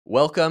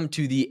Welcome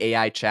to the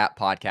AI Chat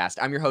Podcast.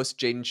 I'm your host,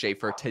 Jaden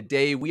Schaefer.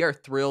 Today, we are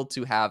thrilled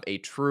to have a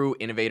true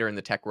innovator in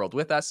the tech world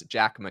with us,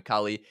 Jack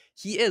McCauley.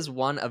 He is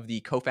one of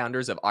the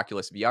co-founders of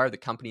Oculus VR, the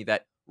company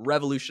that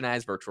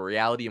revolutionized virtual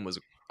reality and was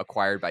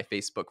acquired by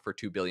Facebook for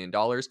 $2 billion.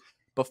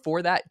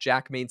 Before that,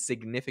 Jack made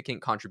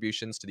significant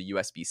contributions to the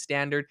USB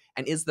standard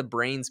and is the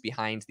brains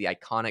behind the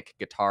iconic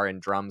guitar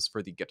and drums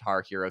for the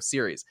Guitar Hero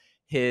series.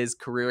 His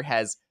career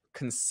has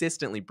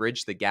consistently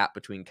bridged the gap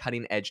between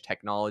cutting-edge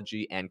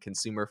technology and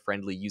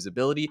consumer-friendly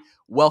usability.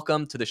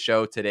 Welcome to the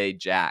show today,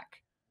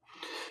 Jack.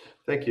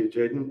 Thank you,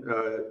 Jaden.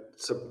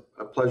 It's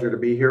a pleasure to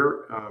be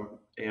here.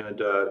 And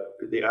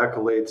the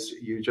accolades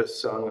you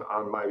just sung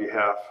on my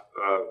behalf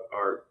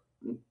are,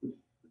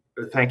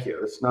 thank you.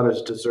 It's not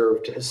as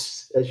deserved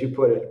as you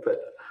put it,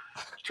 but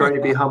trying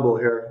to be humble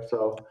here.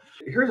 So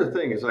here's the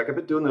thing is, like, I've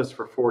been doing this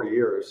for 40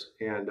 years,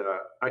 and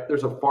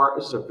there's a farm.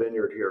 This is a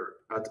vineyard here.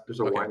 There's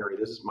a winery.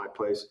 This is my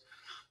place.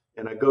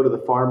 And I go to the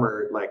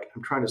farmer, like,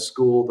 I'm trying to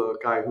school the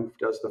guy who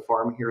does the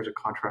farming here as a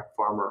contract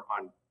farmer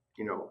on,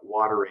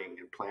 watering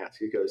and plants.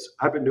 He goes,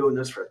 I've been doing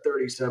this for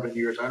 37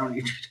 years. I don't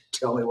need you to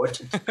tell me what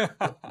to do.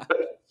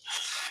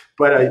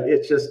 But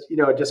it's just,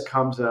 it just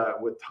comes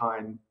with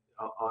time,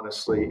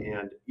 honestly.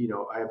 And,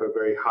 I have a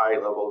very high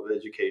level of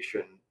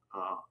education,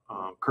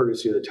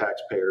 courtesy of the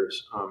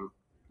taxpayers,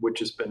 which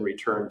has been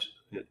returned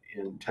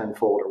in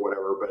tenfold or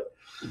whatever.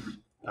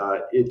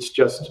 But it's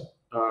just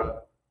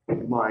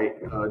my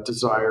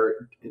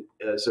desire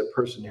as a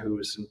person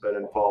who's been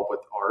involved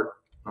with art,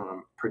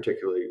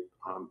 particularly,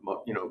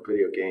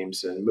 video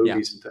games and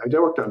movies. Yeah.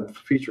 I worked on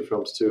feature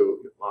films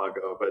too a while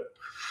ago, but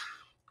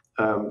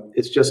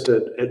it's just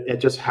it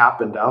just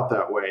happened out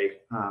that way.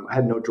 I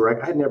had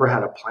never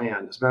had a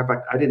plan. As a matter of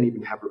fact, I didn't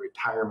even have a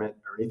retirement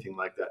or anything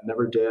like that.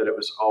 Never did. It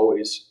was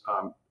always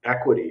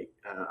equity.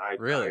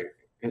 I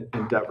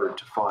endeavored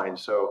to find.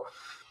 So,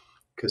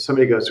 because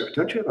somebody goes,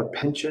 don't you have a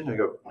pension? I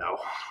go, no,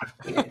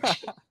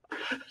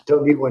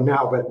 don't need one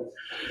now. But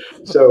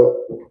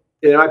so,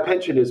 my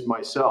pension is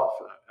myself,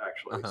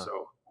 actually. Uh-huh.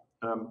 So,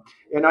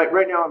 and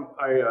right now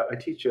I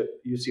teach at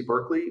UC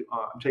Berkeley.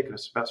 I'm taking a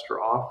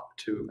semester off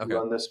to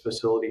run this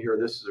facility here.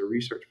 This is a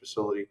research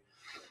facility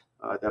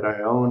that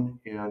I own,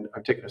 and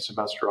I'm taking a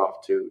semester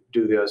off to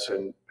do this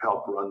and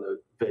help run the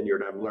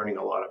vineyard. I'm learning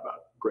a lot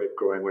about grape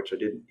growing, which I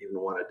didn't even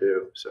want to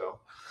do. So,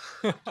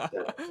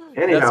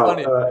 anyhow,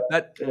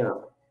 that's funny.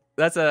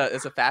 That's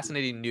a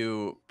fascinating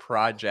new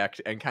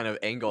project and kind of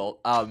angle,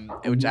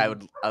 which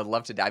I'd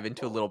love to dive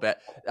into a little bit.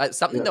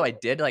 Something though I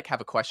did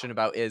have a question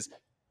about is,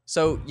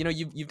 so,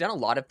 you've done a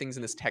lot of things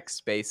in this tech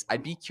space.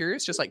 I'd be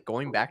curious, just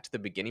going back to the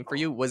beginning for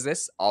you, was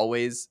this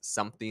always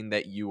something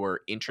that you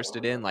were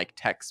interested in, like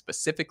tech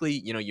specifically?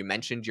 You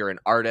mentioned you're an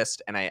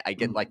artist, and I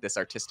get this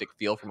artistic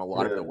feel from a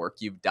lot of the work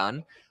you've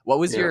done. What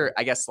was your,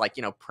 I guess,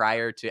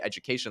 prior to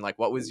education,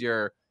 what was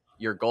your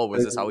goal?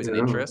 Was this always an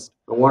interest?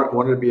 I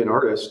wanted to be an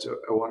artist.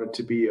 I wanted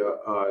to be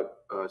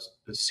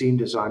a scene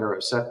designer,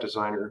 a set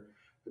designer,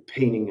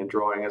 painting and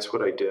drawing. That's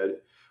what I did.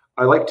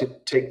 I like to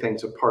take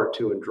things apart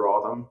too and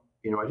draw them.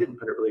 I didn't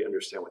really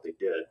understand what they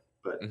did,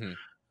 but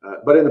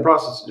in the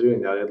process of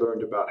doing that, I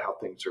learned about how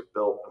things are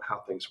built and how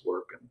things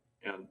work,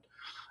 and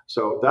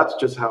so that's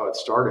just how it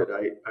started.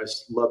 I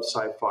love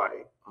sci-fi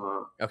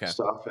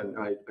stuff, and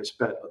I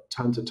spent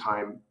tons of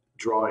time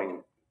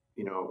drawing.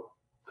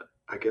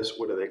 I guess,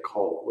 what do they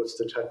call? What's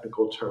the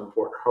technical term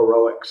for it?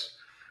 Heroics,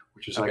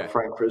 which is like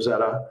Frank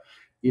Frazetta.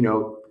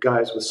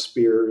 Guys with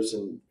spears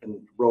and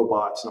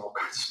robots and all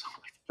kinds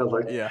of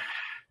stuff.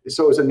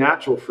 So it was a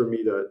natural for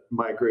me to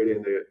migrate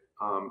into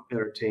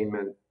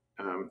entertainment,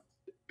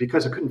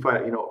 because I couldn't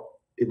find,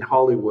 in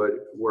Hollywood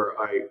where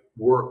I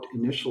worked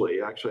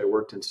initially. Actually, I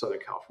worked in Southern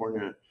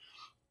California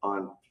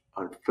on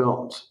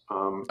films.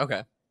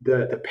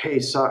 The pay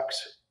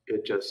sucks.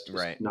 It just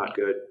is not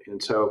good.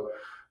 And so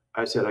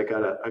I said, I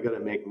gotta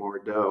make more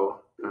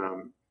dough,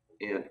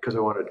 and because I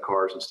wanted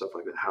cars and stuff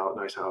like that,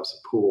 nice house,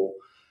 a pool.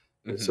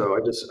 And so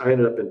I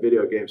ended up in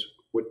video games.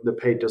 The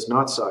pay does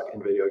not suck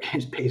in video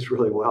games. Pays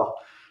really well.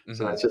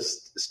 So I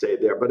just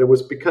stayed there. But it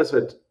was because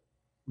of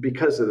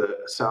the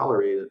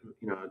salary.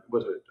 I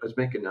was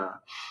making.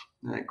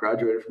 I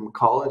graduated from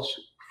college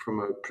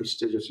from a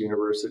prestigious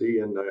university,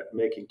 and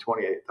making $28,000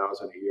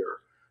 a year.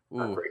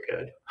 Not very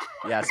good.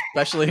 Yeah,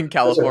 especially in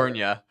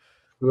California.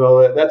 Well,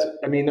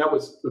 that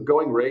was the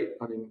going rate.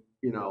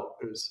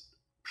 It was,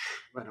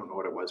 I don't know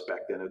what it was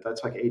back then.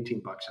 That's like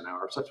 $18 an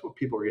hour. So that's what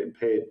people were getting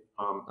paid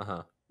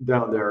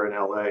down there in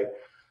LA.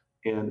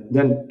 And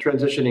then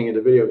transitioning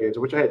into video games,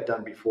 which I had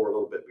done before, a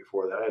little bit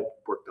before that. I had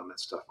worked on that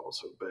stuff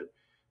also, but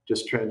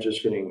just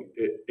transitioning,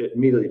 it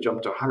immediately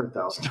jumped to $100,000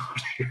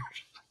 a year.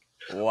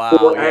 Wow.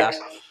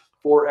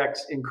 4x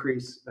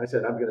increase. I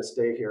said, I'm going to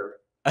stay here.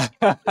 and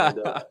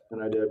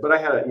I did. But I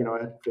had, I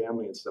had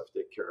family and stuff to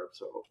take care of.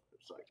 So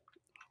it's like,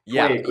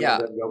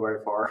 didn't go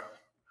very far.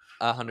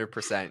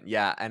 100%.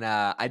 Yeah. And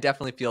I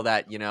definitely feel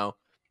that,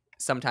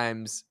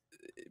 sometimes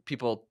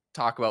people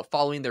talk about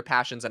following their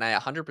passions, and I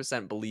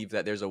 100% believe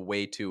that there's a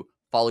way to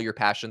follow your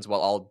passions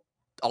while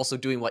also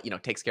doing what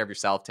takes care of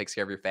yourself, takes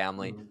care of your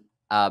family.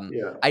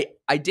 Yeah.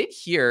 I did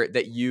hear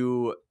that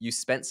you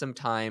spent some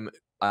time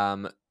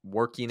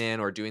working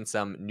in or doing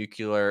some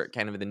nuclear,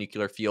 kind of in the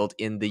nuclear field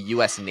in the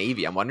U.S.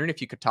 Navy. I'm wondering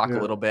if you could talk a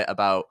Yeah. little bit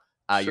about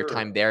your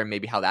time Sure. there and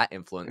maybe how that Yeah.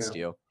 influenced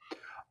you.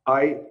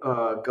 I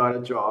got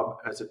a job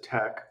as a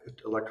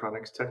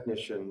electronics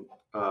technician,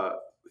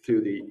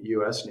 through the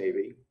U.S.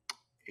 Navy,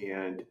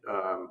 and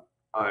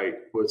I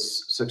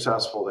was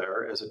successful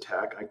there as a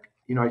tech. I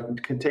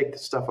can take the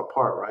stuff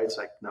apart, right? It's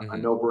like a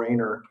Hmm.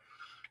 no-brainer.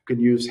 Could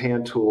use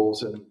hand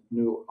tools and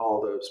knew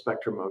all the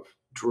spectrum of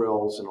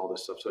drills and all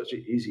this stuff. So it's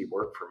easy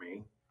work for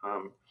me.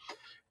 Um,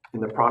 in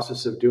the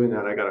process of doing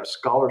that, I got a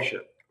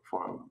scholarship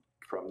from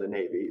the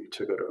Navy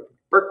to go to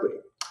Berkeley.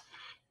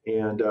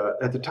 And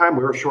at the time,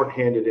 we were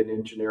shorthanded in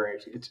engineering.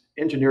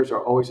 Engineers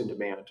are always in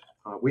demand.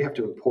 We have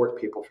to import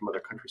people from other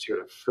countries here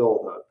to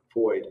fill the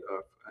void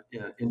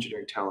of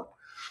engineering talent.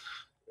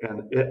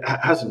 And it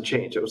hasn't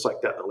changed. It was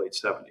like that in the late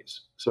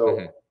 70s.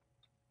 Hmm.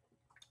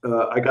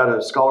 So I got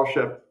a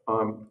scholarship.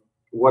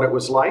 What it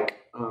was like,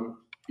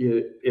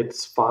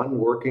 it's fun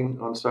working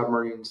on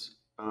submarines.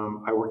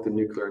 I worked in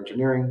nuclear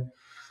engineering.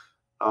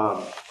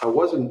 I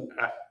wasn't,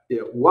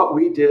 what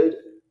we did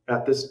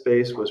at this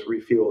base was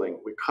refueling.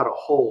 We cut a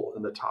hole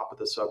in the top of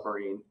the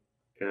submarine,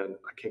 and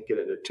I can't get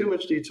into too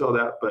much detail of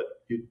that, but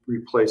you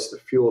replace the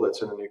fuel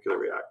that's in a nuclear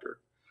reactor.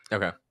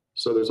 Okay.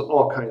 So there's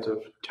all kinds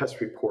of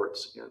test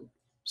reports and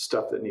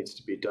stuff that needs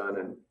to be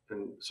done.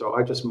 And so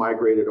I just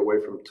migrated away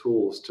from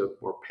tools to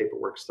more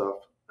paperwork stuff.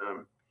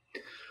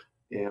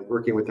 And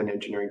working with an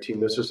engineering team.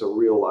 This is a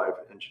real live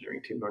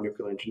engineering team. Our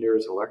nuclear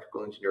engineers,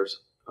 electrical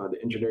engineers, the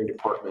engineering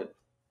department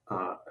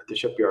at the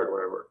shipyard,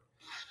 wherever.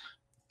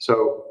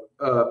 So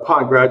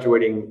upon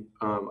graduating,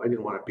 I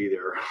didn't want to be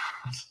there.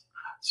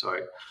 So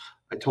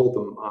I told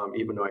them,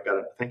 even though I got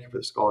a thank you for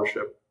the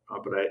scholarship,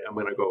 but I'm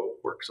going to go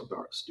work something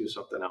else, do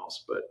something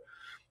else. But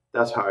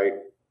that's how I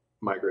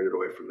migrated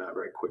away from that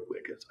very quickly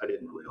because I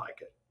didn't really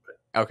like it.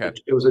 But Okay.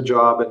 it was a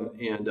job and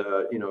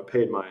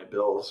paid my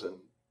bills and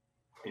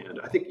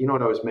I think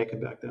what I was making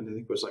back then. I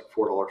think it was like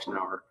 $4 an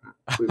hour.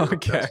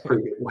 Okay. That's a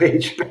pretty good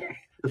wage.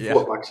 Yeah.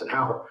 $4 an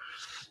hour,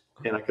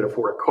 and I could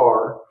afford a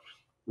car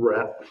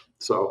rent.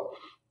 So,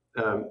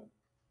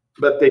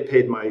 but they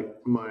paid my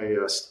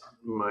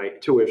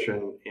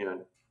tuition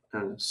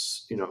and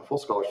full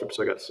scholarship.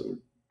 So I got some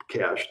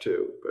cash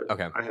too. But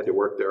Okay. I had to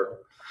work there.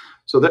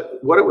 So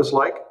that what it was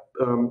like.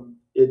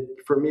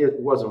 For me, it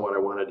wasn't what I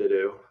wanted to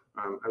do.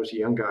 I was a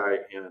young guy,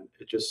 and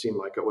it just seemed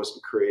like I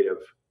wasn't creative.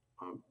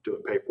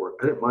 Doing paperwork.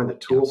 I didn't mind the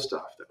tool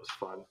stuff. That was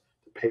fun.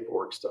 The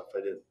paperwork stuff, I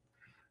didn't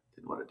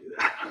want to do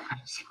that.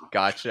 So,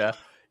 Gotcha.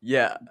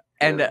 Yeah.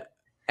 And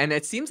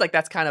it seems like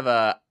that's kind of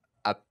a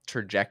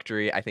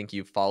trajectory I think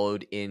you've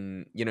followed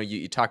in,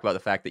 you talk about the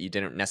fact that you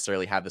didn't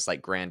necessarily have this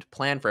like grand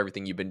plan for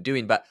everything you've been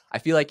doing, but I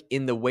feel like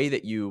in the way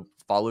that you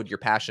followed your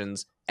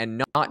passions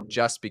and not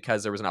just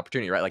because there was an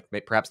opportunity, right?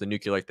 Like perhaps the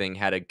nuclear thing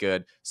had a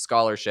good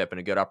scholarship and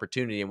a good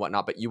opportunity and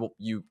whatnot, but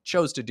you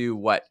chose to do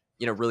what,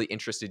 really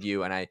interested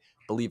you. And I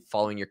believe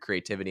following your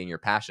creativity and your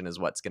passion is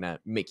what's going to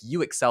make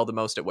you excel the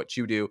most at what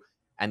you do.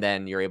 And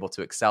then you're able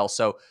to excel.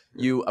 So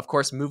you, of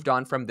course, moved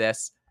on from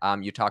this.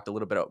 You talked a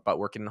little bit about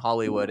working in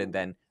Hollywood and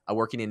then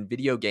working in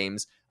video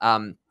games.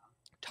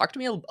 Talk to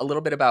me a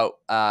little bit about,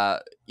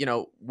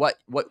 what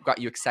got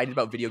you excited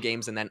about video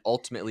games and then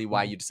ultimately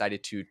why you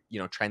decided to,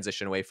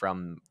 transition away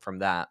from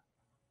that.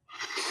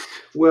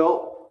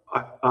 Well,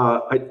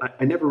 I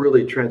never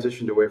really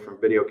transitioned away from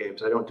video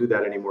games. I don't do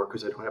that anymore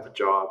because I don't have a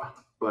job.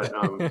 But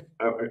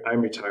I'm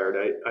retired.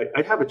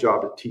 I have a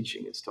job at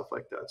teaching and stuff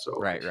like that. So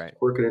Right.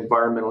 work in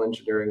environmental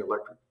engineering,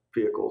 electric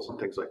vehicles, and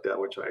things like that,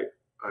 which I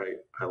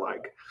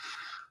like.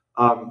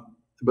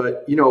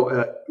 But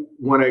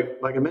when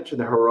like I mentioned,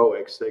 the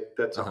heroics,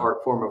 that's an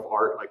art form of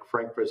art. Like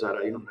Frank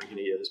Frazetta, you don't know who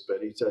he is,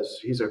 but he says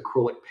he's an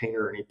acrylic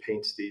painter and he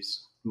paints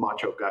these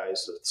macho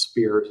guys with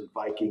spears and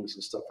Vikings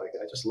and stuff like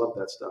that. I just love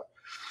that stuff.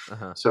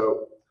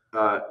 So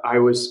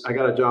I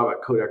got a job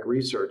at Kodak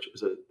Research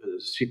as a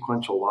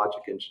sequential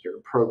logic engineer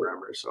and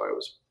programmer. So I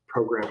was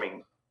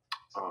programming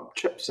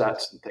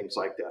chipsets and things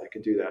like that. I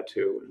could do that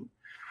too, and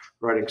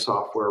writing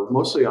software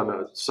mostly on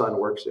a Sun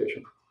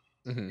workstation.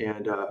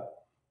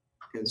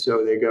 And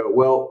so they go,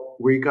 well,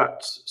 we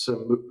got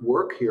some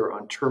work here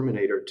on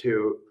Terminator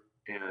 2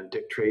 and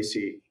Dick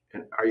Tracy.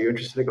 And are you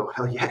interested? I go,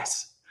 hell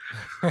yes.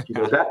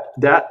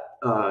 That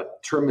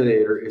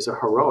Terminator is a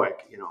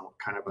heroic,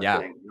 kind of a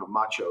thing,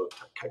 macho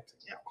type thing.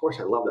 Yeah, of course,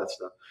 I love that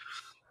stuff.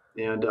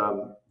 And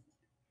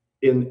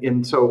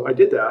so I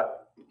did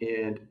that,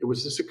 and it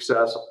was a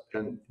success,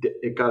 and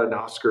it got an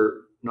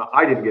Oscar. No,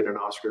 I didn't get an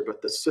Oscar,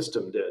 but the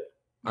system did.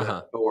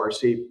 That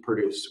ORC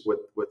produced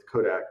with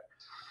Kodak.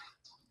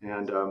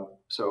 And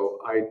so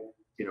I,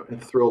 am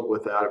thrilled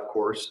with that, of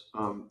course.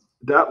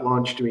 That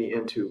launched me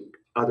into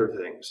other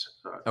things,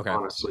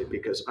 honestly,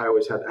 because I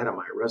always had on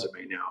my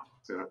resume now.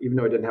 Even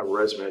though I didn't have a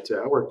resume, I'd say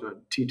I worked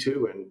on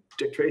T2 and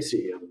Dick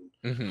Tracy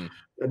and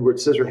Edward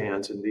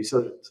Scissorhands and these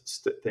other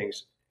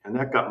things. And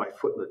that got my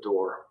foot in the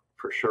door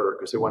for sure,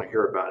 because they want to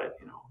hear about it.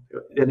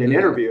 In an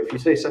interview, if you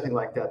say something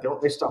like that,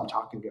 they stop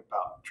talking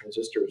about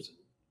transistors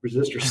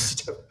resistor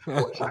system. I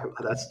want to talk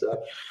about that stuff.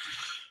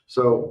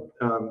 So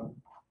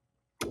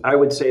I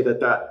would say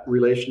that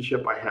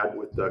relationship I had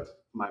with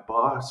my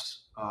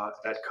boss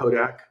at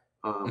Kodak,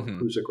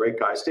 who's a great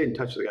guy. I stayed in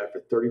touch with the guy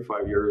for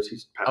 35 years.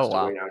 He's passed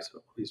away now.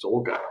 He's an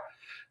old guy.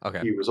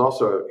 Okay. He's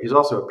also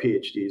a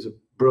PhD. He's a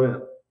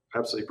brilliant,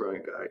 absolutely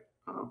brilliant guy.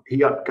 He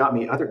got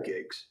me other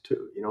gigs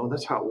too.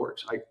 That's how it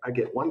works. I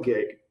get one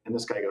gig, and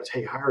this guy goes,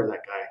 "Hey, hire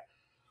that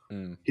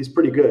guy. He's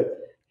pretty good.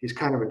 He's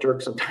kind of a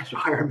jerk sometimes. To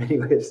hire him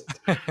anyways."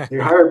 They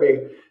hired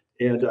me,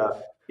 and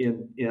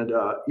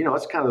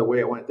it's kind of the way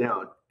it went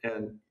down.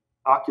 And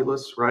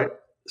Oculus, right?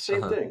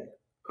 Same thing.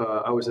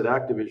 I was at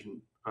Activision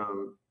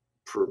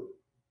for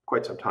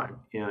quite some time,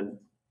 and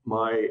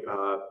my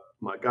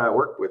guy I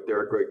worked with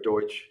there, Greg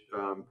Deutsch,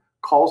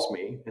 calls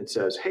me and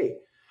says, "Hey,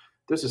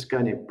 there's this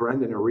guy named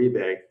Brendan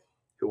Uribe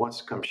who wants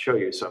to come show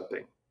you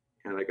something."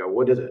 And I go,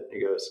 "What is it?"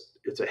 He goes,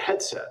 "It's a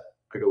headset."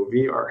 I go,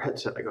 "VR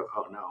headset." I go,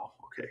 "Oh no."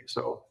 Okay.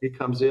 So he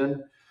comes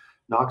in,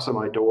 knocks on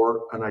my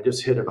door, and I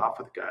just hit it off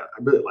with the guy. I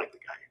really like the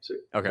guy. He's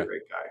a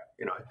great guy,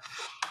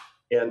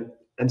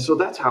 And so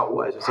that's how it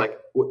was. It's like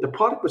the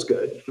product was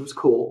good. It was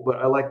cool, but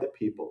I like the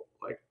people.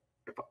 Like,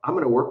 if I'm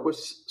going to work with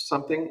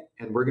something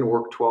and we're going to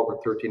work 12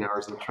 or 13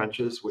 hours in the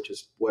trenches, which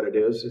is what it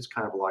is, it's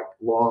kind of like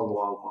long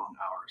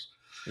hours.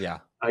 Yeah.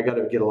 I got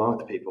to get along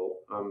with the people.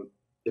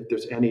 If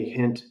there's any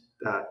hint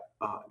that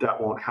that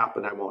won't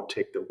happen, I won't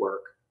take the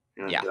work.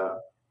 And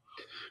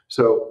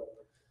so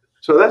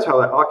that's how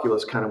that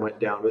Oculus kind of went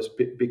down, was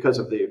because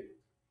of the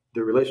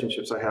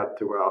relationships I had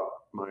throughout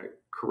my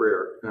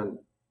career. And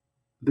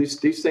these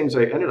things,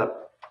 I ended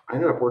up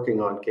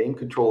working on game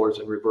controllers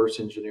and reverse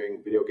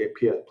engineering video game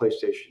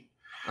PlayStation,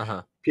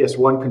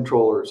 PS1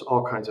 controllers,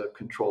 all kinds of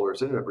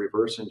controllers. I ended up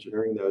reverse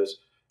engineering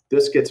those.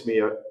 This gets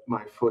me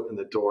my foot in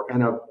the door,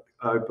 and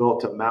I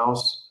built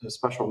a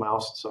special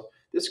mouse. So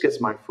this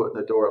gets my foot in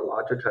the door at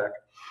Logitech,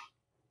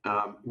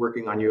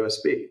 working on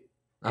USB,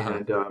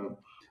 and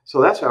so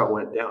that's how it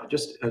went down.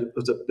 Just it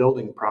was a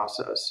building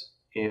process,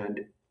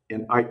 and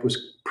I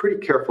was pretty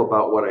careful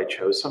about what I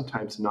chose.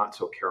 Sometimes not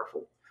so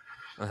careful.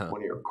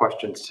 One of your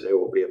questions today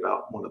will be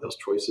about one of those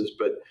choices,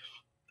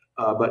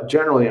 but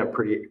generally I'm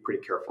pretty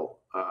careful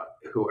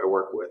who I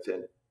work with,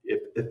 and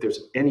if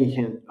there's any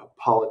hint of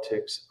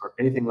politics or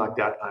anything like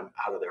that, I'm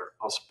out of there.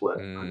 I'll split.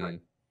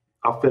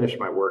 I'll finish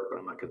my work, but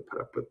I'm not going to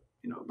put up with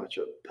a bunch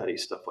of petty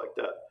stuff like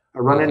that. I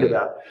run into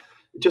that.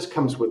 It just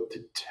comes with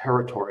the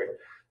territory.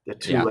 The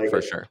two-legged,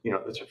 for sure.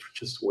 That's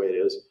just the way it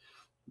is.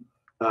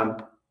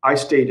 I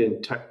stayed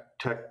in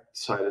tech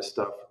side of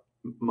stuff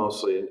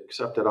mostly,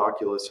 except at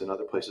Oculus and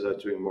other places. I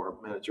was doing more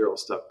managerial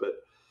stuff, but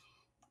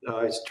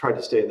I tried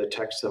to stay in the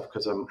tech stuff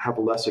because I have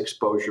less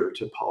exposure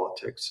to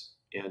politics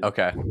and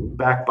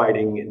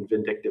backbiting and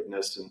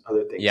vindictiveness and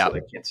other things that I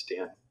can't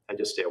stand. I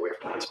just stay away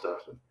from that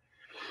stuff.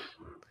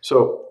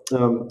 So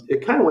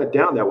it kind of went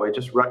down that way,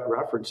 just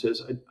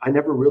references. I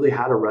never really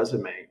had a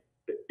resume.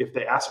 If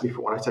they ask me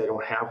for one, I say I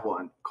don't have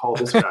one. Call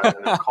this guy,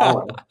 and I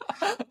call him.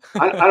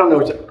 I don't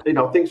know.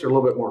 Things are a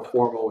little bit more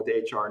formal with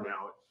HR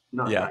now.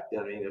 Not back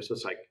then. I mean, it's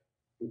just like,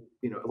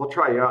 we'll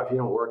try you out. If you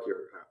don't work,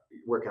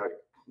 work out.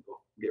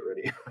 We'll get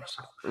ready.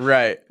 So,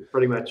 right.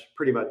 Pretty much.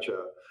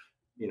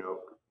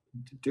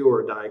 Do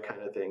or die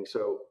kind of thing.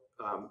 So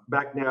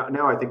back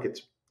now, I think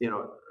it's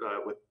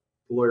with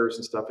lawyers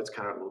and stuff, it's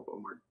kind of a little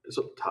bit more. It's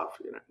a little tough.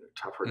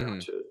 Tougher now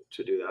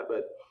to do that.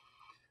 But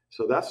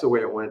so that's the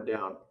way it went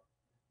down.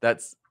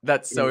 That's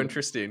so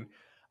interesting.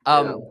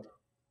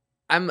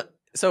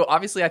 So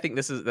obviously I think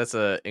that's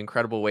an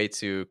incredible way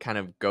to kind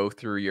of go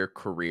through your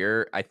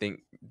career. I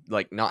think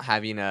like not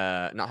having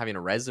a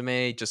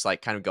resume, just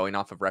like kind of going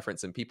off of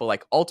reference and people,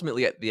 like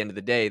ultimately at the end of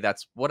the day,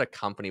 that's what a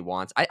company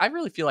wants. I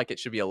really feel like it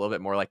should be a little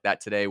bit more like that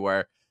today,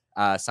 where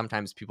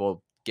sometimes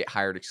people get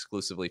hired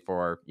exclusively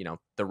for,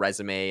 the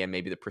resume and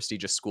maybe the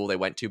prestigious school they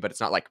went to, but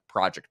it's not like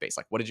project based.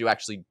 Like, what did you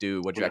actually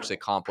do? What did you actually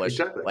accomplish?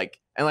 Exactly.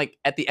 Like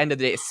at the end of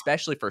the day,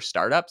 especially for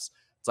startups,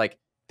 it's like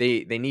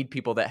they need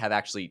people that have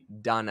actually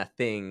done a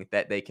thing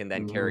that they can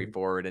then carry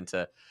forward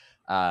into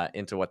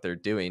what they're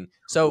doing.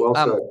 So,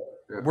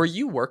 were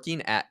you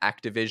working at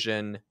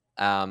Activision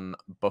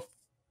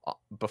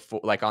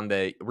before, like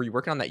were you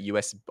working on that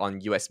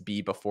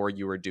USB before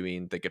you were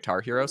doing the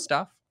Guitar Hero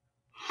stuff?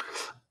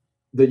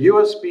 The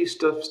USB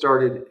stuff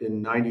started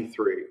in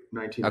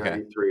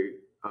 1993.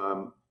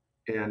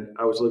 And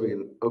I was living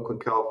in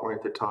Oakland, California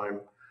at the time,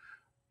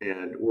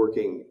 and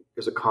working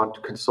as a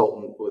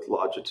consultant with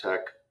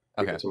Logitech.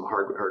 Some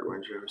hardware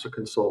engineer, as a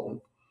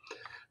consultant.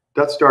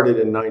 That started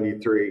in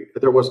 93.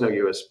 There was no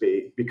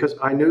USB because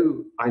I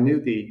knew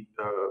the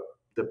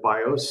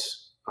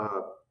BIOS,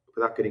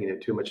 without getting into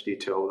too much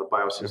detail. The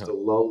BIOS is the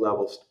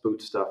low-level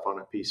boot stuff on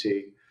a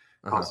PC,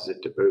 causes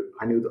it to boot.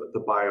 I knew the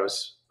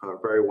BIOS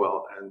very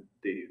well, and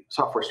the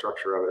software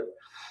structure of it.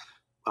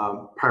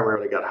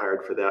 Primarily got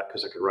hired for that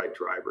because I could write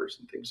drivers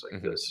and things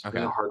like this.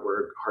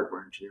 Hardware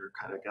engineer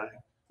kind of guy,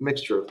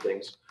 mixture of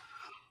things.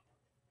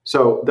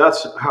 So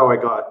that's how I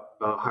got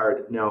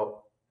hired.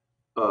 Now,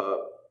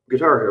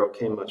 Guitar Hero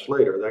came much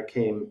later. That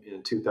came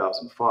in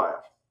 2005,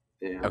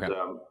 And Okay.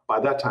 by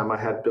that time, I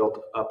had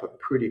built up a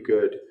pretty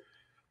good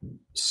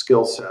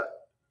skill set.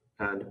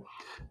 And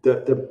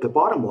the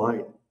bottom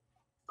line,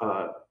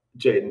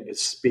 Jaden,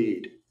 is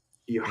speed.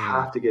 You Mm.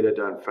 have to get it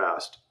done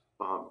fast,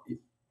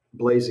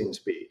 blazing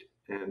speed.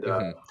 And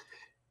Mm-hmm.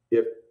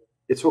 if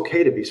it's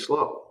okay to be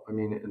slow, I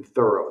mean, and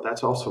thorough,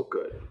 that's also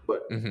good.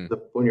 But Mm-hmm.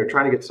 when you're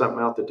trying to get something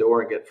out the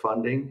door and get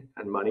funding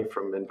and money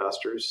from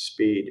investors,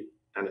 speed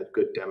and a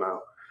good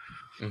demo.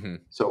 Mm-hmm.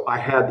 So I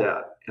had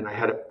that, and I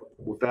had a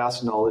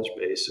vast knowledge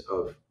base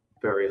of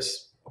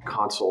various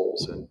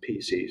consoles and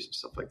PCs and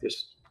stuff like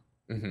this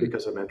Mm-hmm.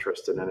 because I'm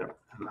interested in it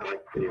and I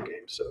like video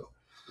games.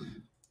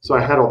 So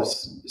I had all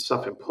this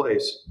stuff in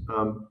place.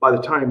 By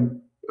the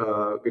time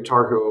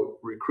Guitar Hero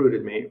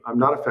recruited me, I'm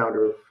not a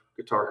founder of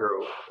Guitar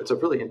Hero. It's a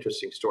really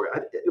interesting story.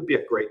 It would be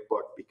a great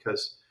book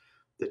because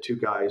the two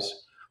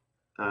guys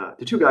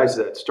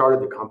that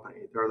started the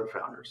company, they're the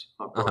founders,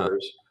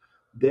 brothers.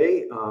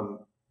 They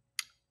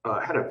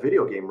had a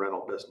video game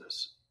rental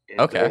business,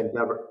 and Okay.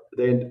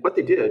 what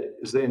they did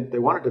is they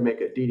wanted to make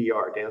a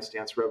DDR,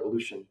 Dance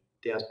Revolution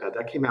dance pad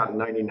that came out in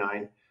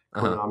 '99.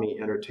 Konami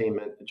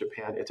Entertainment in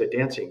Japan. It's a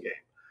dancing game,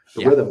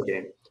 a rhythm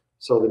game.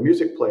 So the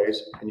music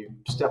plays, and you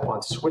step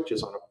on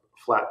switches on a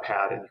flat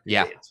pad, and you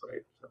can dance,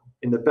 right? So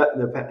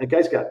the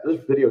guy's there's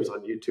videos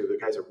on YouTube. The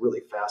guys are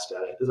really fast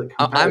at it. It's like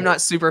I'm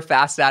not super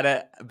fast at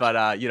it, but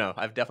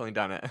I've definitely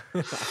done it.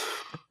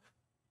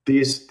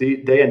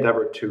 They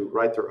endeavored to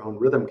write their own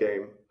rhythm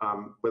game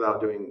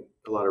without doing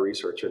a lot of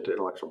research into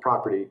intellectual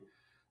property.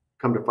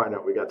 Come to find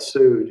out, we got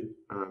sued.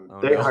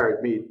 They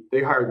hired me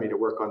to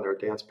work on their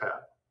dance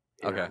pad.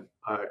 Okay.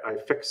 I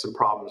fixed some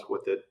problems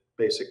with it,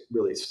 basic,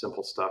 really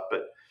simple stuff.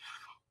 But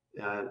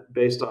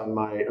based on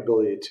my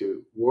ability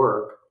to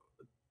work,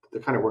 the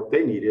kind of work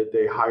they needed,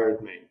 they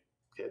hired me.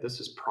 Okay, this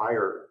is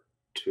prior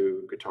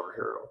to Guitar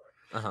Hero.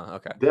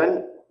 Okay.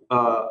 Then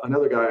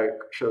another guy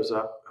shows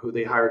up who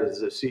they hired as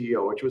the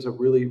CEO, which was a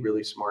really,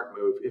 really smart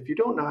move. If you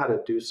don't know how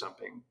to do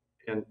something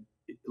and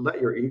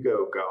let your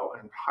ego go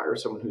and hire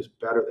someone who's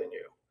better than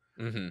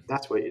you,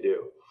 that's what you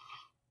do.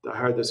 I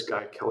hired this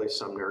guy, Kelly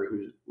Sumner,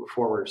 who's a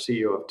former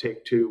CEO of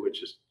Take-Two,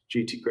 which is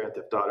GT Grand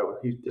Theft Auto.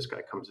 This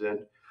guy comes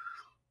in,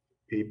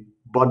 he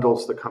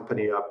bundles the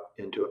company up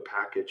into a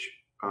package.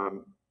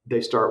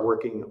 They start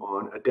working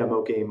on a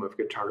demo game of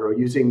Guitar Hero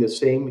using the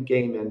same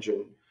game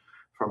engine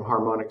from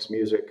Harmonix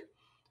Music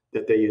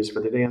that they use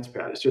for the dance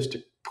pad. It's just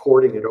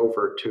porting it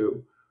over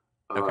to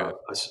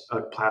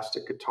a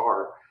plastic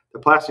guitar. The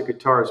plastic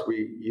guitars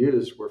we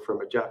used were from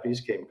a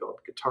Japanese game called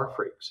Guitar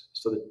Freaks.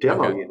 So the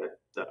demo unit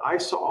that I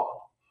saw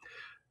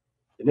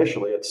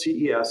initially at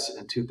CES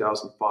in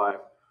 2005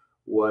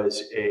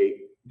 was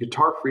a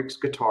Guitar Freaks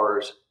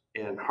guitars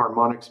and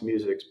Harmonix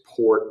Music's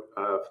port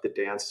of the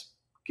dance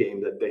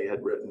game that they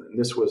had written. And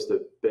this was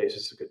the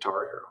basis of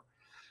Guitar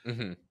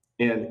Hero.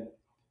 And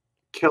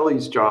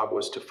Kelly's job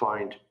was to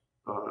find,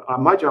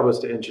 my job was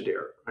to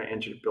engineer. I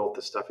built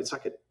this stuff. It's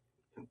like,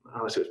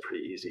 honestly, it was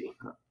pretty easy.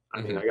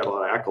 I mean, I got a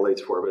lot of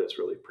accolades for it, but it's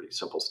really pretty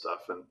simple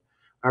stuff. And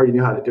I already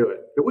knew how to do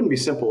it. It wouldn't be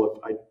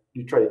simple if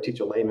you try to teach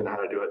a layman how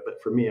to do it.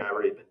 But for me, I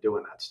already been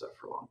doing that stuff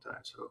for a long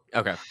time. So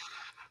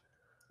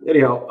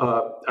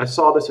anyhow, I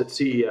saw this at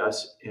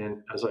CES,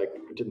 and I was like,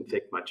 I didn't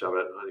think much of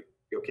it. I'm like,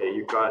 okay,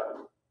 you've got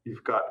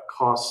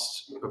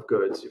costs of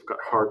goods, you've got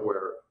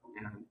hardware,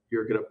 and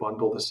you're going to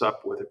bundle this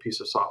up with a piece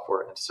of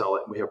software and sell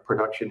it. And we have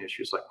production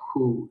issues. Like,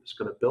 who is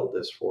going to build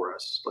this for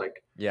us?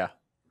 Like,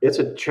 it's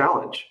a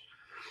challenge.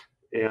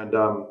 And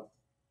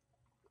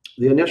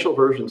the initial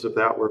versions of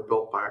that were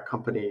built by a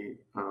company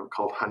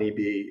called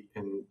Honeybee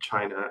in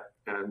China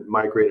and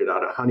migrated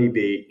out of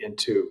Honeybee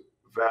into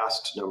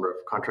vast number of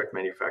contract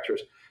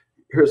manufacturers.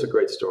 Here's a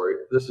great story.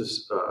 This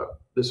is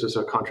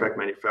a contract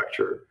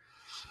manufacturer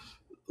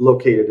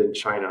located in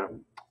China,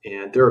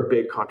 and they're a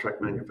big contract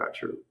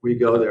manufacturer. We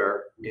go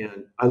there,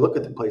 and I look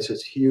at the place.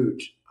 It's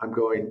huge. I'm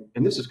going,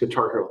 and this is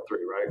Guitar Hero 3,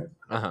 right?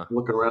 I'm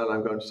looking around, and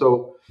I'm going,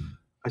 so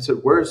I said,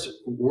 where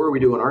are we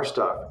doing our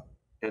stuff?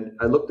 And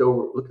I looked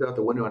out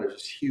the window, and there's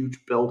this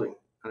huge building,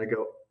 and I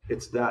go,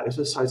 it's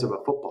the size of a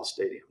football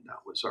stadium. That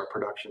was our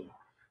production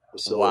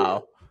facility.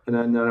 Wow. And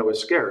then I was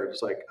scared.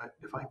 It's like,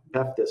 if I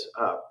F this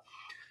up,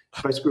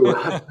 if I screw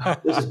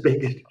up, this is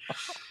big.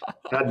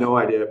 I had no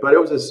idea, but it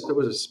was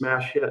a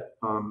smash hit,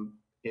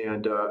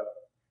 and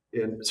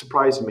it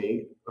surprised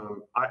me.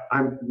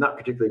 I'm not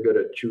particularly good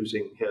at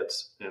choosing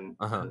hits and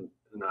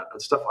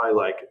stuff I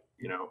like.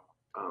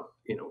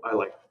 I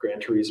like Gran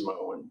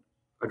Turismo and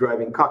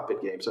driving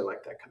cockpit games. I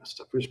like that kind of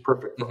stuff. It was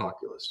perfect for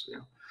Oculus.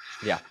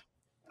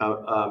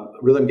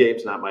 Rhythm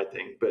games not my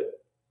thing, but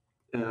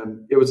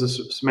it was a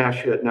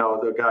smash hit. Now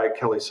the guy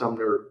Kelly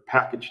Sumner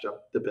packaged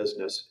up the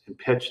business and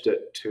pitched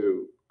it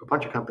to a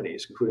bunch of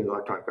companies, including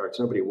Electronic Arts.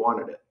 Nobody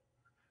wanted it.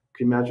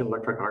 Can you imagine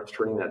Electronic Arts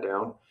turning that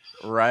down?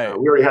 Right.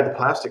 We already had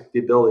the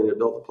ability to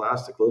build the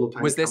plastic, little tiny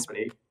company. Was this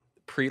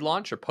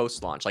pre-launch or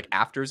post-launch? Like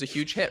after is a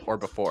huge hit or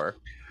before?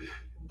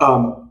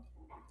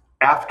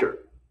 After.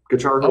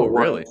 Guitar Hero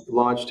 1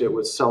 launched, it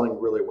was selling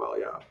really well,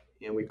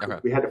 and we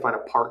had to find a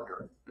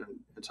partner,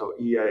 and so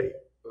EA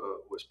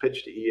was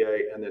pitched to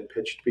EA and then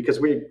pitched, because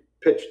we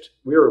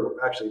were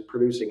actually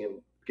producing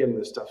and getting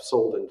this stuff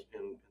sold and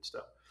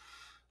stuff.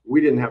 We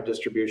didn't have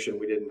distribution.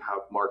 We didn't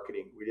have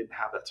marketing. We didn't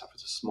have that stuff.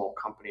 It's a small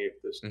company.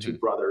 There's two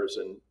brothers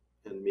and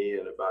me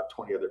and about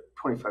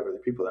 25 other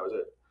people. That was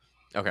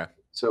it. Okay.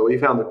 So we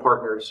found the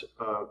partners.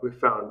 We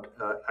found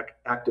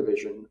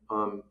Activision.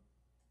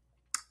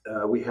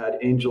 We had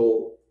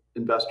angel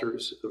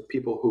investors,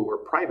 people who were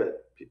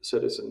private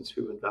citizens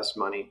who invest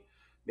money,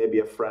 maybe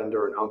a friend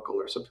or an uncle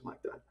or something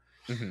like that.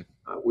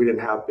 We didn't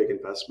have big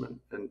investment,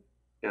 and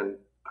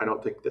I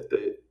don't think that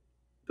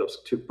those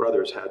two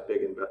brothers had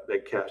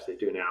big cash. They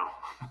do now,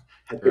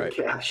 had big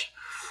cash.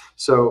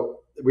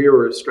 So we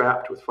were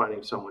strapped with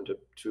finding someone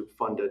to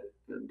fund it,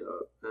 and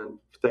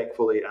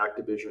thankfully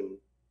Activision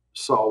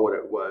saw what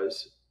it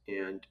was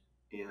and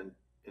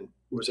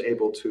was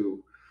able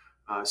to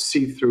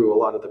see through a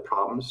lot of the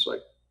problems,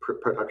 like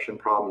production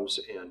problems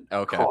and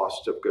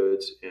cost of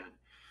goods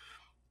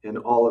and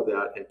all of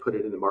that, and put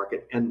it in the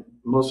market. And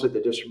mostly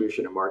the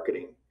distribution and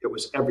marketing. It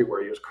was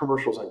everywhere. It was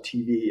commercials on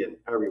TV and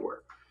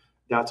everywhere.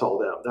 That's all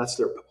them. That's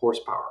their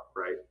horsepower,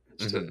 right?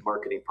 It's the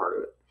marketing part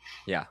of it.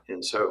 Yeah.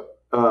 And so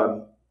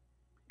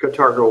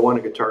Guitar Hero 1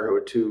 and Guitar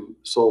Hero 2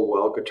 sold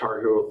well. Guitar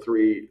Hero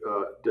 3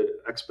 did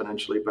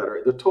exponentially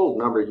better. The total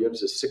number of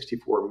units is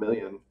 64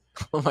 million.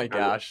 Oh my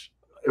gosh.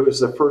 It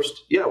was the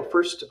first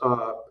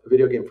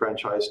video game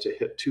franchise to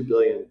hit 2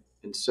 billion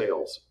in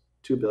sales.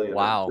 2 billion.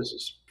 Wow. This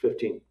is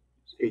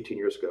 18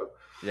 years ago.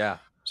 Yeah.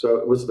 So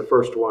it was the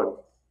first one.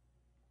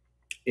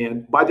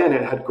 And by then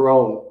it had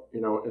grown,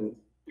 and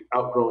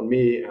outgrown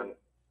me. And,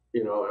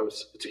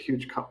 it's a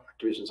huge company.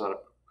 Activision's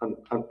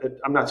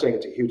I'm not saying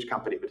it's a huge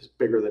company, but it's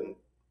bigger than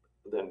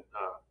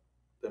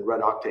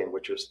Red Octane,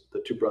 which is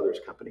the two brothers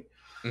company.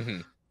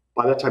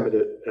 By that time it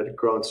had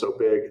grown so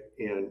big,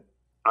 and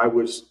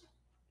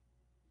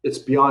it's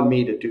beyond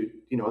me to do,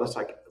 that's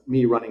like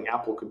me running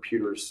Apple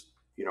computers,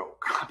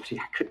 company.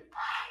 I could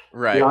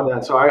beyond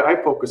that. So I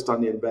focused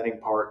on the inventing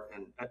part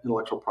and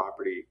intellectual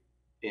property.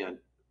 And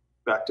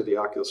back to the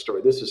Oculus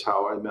story, this is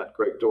how I met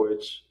Greg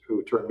Deutsch,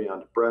 who turned me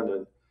on to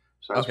Brendan.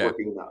 So I was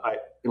working in the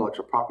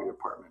intellectual property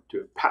department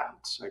doing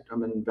patents.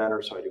 I'm an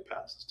inventor, so I do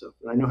patents and stuff.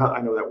 And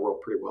I know that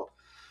world pretty well.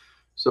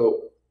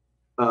 So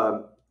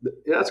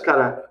that's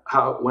kind of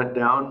how it went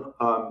down.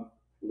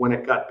 When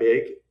it got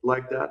big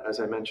like that, as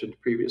I mentioned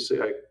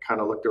previously, I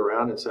kind of looked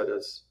around and said,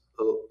 it's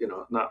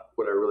not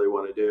what I really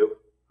want to do.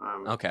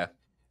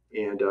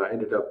 And I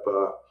ended up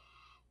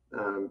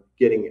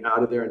getting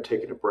out of there and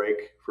taking a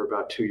break for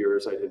about 2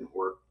 years. I didn't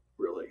work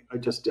really. I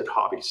just did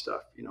hobby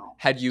stuff,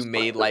 Had you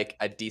made like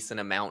a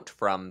decent amount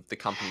from the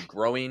company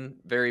growing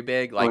very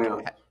big? Like,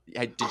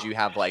 did you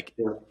have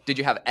did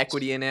you have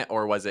equity in it,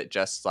 or was it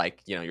just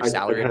like, your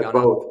salary had gone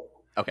both. up?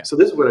 Okay. So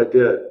this is what I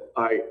did.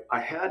 I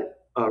had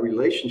a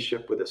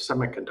relationship with a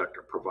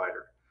semiconductor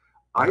provider.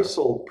 I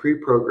sold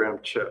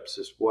pre-programmed chips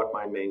is what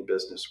my main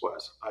business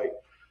was.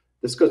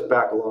 This goes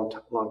back a long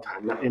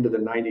time, into the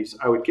 90s.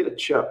 I would get a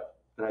chip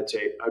and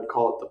I'd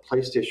call it the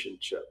PlayStation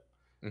chip.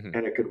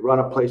 And it could run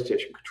a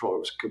PlayStation controller. It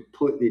was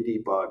completely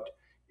debugged.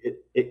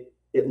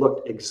 It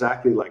looked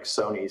exactly like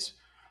Sony's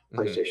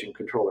PlayStation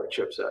controller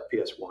chips at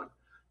PS1.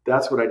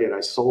 That's what I did.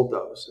 I sold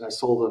those, and I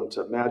sold them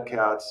to Mad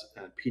Catz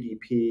and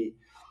PDP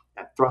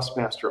and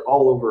Thrustmaster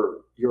all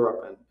over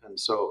Europe. And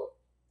so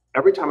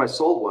every time I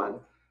sold one,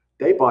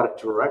 they bought it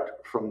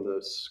direct from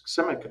the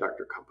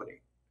semiconductor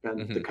company.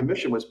 And the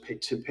commission was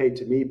paid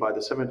to me by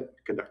the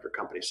semiconductor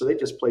company. So they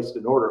just placed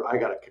an order. I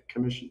got a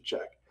commission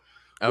check.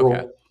 Okay.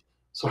 Well,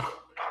 so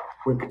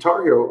when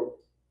Guitar Hero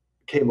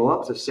came along,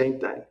 it's the same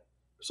thing.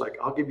 It's like,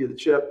 I'll give you the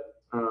chip.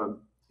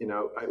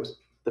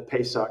 The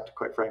pay sucked,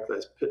 quite frankly. I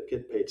was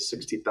getting paid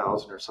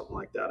 $60,000 or something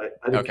like that.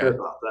 I didn't care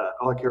about that.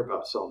 All I care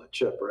about is selling the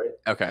chip, right?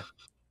 Okay.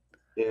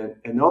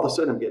 And all of a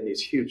sudden, I'm getting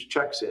these huge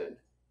checks in.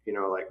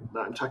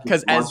 I'm talking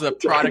because as the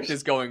product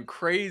is going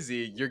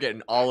crazy, you're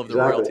getting all of the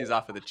royalties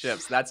off of the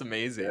chips. That's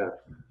amazing.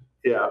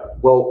 Yeah.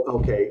 Well,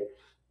 okay,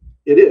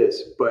 it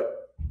is,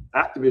 but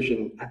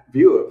Activision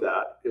view of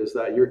that is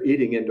that you're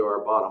eating into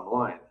our bottom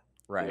line.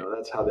 Right.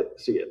 That's how they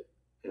see it,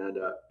 and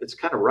it's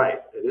kind of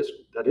right.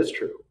 That is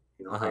true.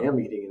 I am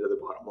eating into the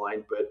bottom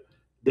line, but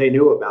they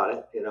knew about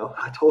it.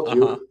 I told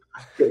you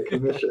I get a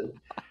commission.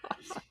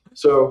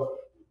 So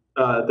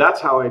that's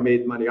how I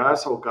made money. I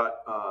also got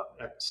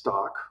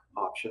stock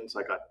options.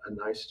 I got a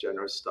nice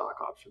generous stock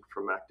option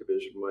from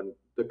Activision. When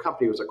the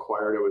company was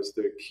acquired, it was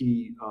the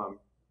key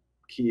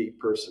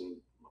person,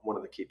 one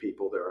of the key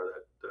people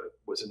there that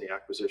was in the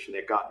acquisition.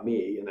 They got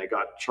me, and they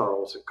got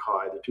Charles and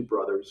Kai, the two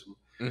brothers,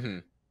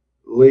 and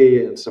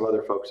Lee and some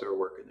other folks that are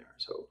working there.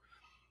 So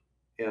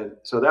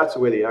that's the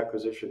way the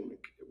acquisition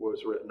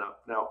was written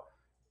up. Now,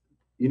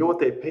 you know what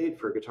they paid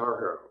for Guitar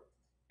Hero?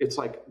 It's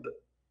like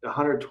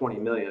 120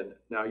 million.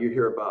 Now you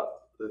hear about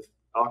the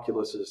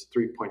Oculus's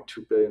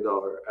 $3.2 billion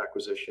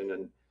acquisition,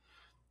 and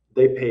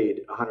they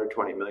paid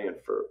 120 million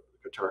for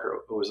Guitar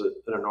Hero. It was an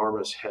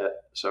enormous hit.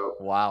 So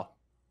wow,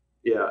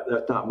 yeah,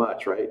 that's not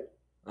much, right?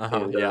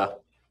 And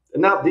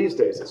now these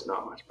days it's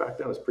not much. Back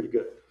then it was pretty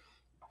good.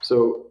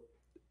 So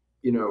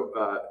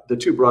the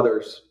two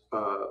brothers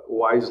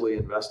wisely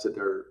invested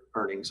their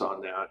earnings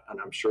on that, and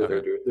I'm sure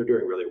Okay. they're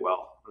doing really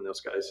well on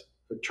those guys.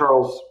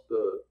 Charles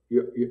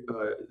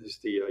is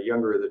the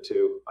younger of the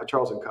two.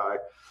 Charles and Kai.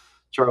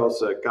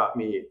 Charles got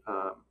me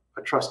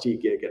a trustee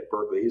gig at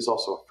Berkeley. He's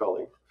also a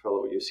fellow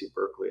UC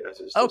Berkeley, as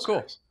is those cool.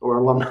 guys, or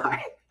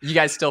alumni. You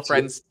guys still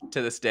friends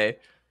to this day?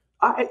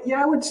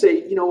 I would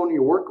say, when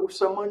you work with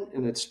someone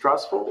and it's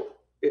stressful,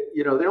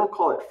 they don't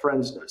call it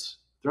friendsness.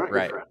 They're not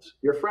your friends.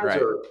 Your friends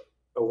are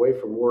away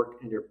from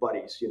work and your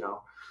buddies,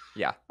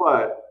 Yeah.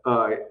 But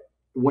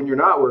when you're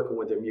not working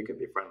with them, you can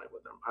be friendly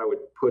with them. I would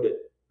put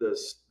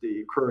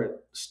the current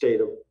state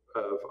of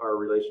our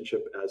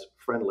relationship as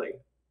friendly.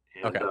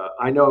 And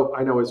I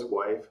know his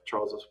wife,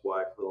 Charles's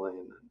wife,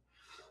 Lillian.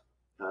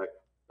 And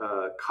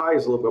Kai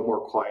is a little bit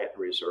more quiet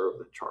and reserved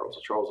than Charles.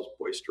 Charles is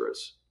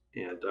boisterous.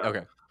 And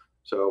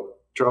so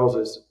Charles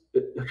is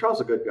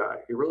a good guy.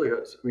 He really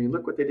is. I mean,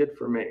 look what they did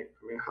for me.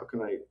 I mean, how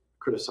can I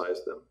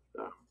criticize them?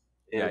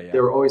 They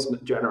were always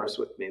generous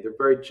with me. They're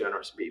very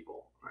generous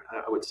people.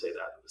 I would say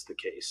that was the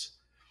case.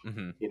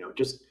 Mm-hmm.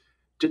 Just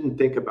didn't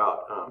think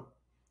about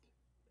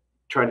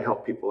trying to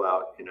help people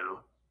out.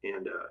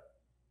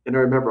 And I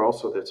remember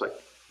also that it's like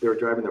they were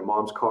driving their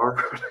mom's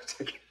car.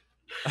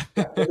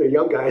 They're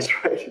young guys,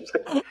 right? It's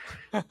like,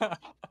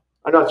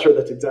 I'm not sure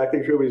that's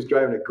exactly true, but he's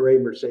driving a gray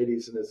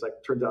Mercedes, and it's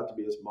like turns out to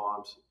be his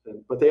mom's.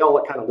 But they all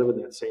kind of live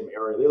in that same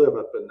area. They live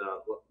up in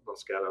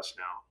Los Gatos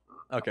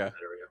now. Okay. That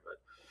area, but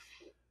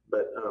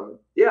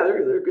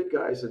they're good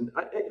guys. And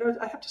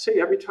I have to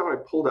say, every time I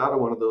pulled out of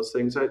one of those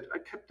things, I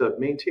kept to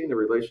maintain the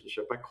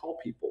relationship. I call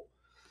people,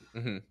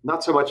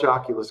 not so much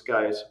Oculus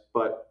guys,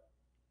 but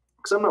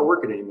because I'm not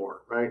working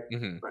anymore, right?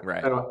 Mm-hmm.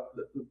 Right.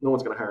 No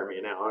one's going to hire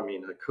me now. I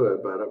mean, I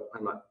could, but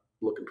I'm not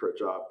looking for a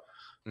job.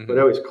 But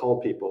I always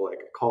call people,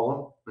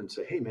 call them and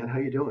say, "Hey, man, how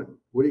you doing?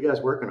 What are you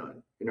guys working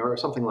on?" Or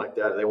something like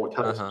that. They won't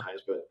tell you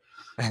sometimes, but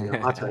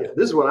I'll tell you,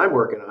 this is what I'm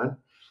working on.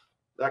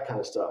 That kind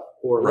of stuff.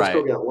 Or let's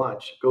go get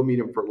lunch. Go meet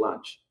them for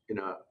lunch.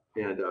 And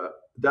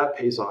that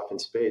pays off in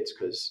spades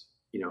because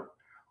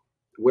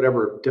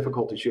whatever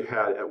difficulties you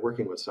had at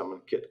working with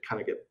someone get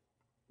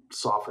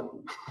softened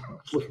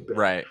a little bit.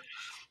 Right.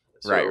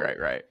 So,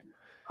 right.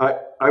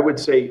 I would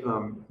say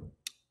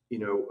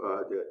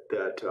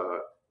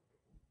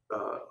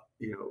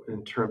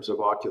in terms of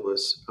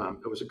Oculus,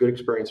 it was a good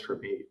experience for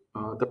me.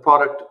 The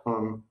product,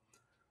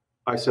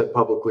 I said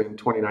publicly in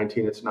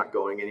 2019, it's not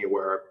going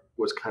anywhere,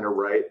 was kind of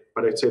right,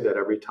 but I'd say that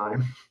every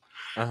time.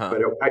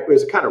 But it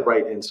was kind of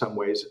right in some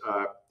ways.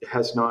 It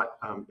has not,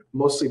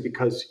 mostly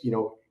because,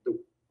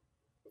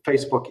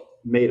 Facebook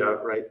Meta,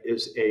 right,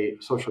 is a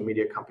social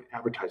media company,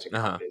 advertising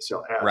company,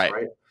 sell ads,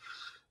 right?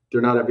 They're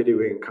not a video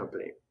game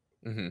company.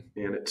 And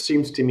it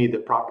seems to me the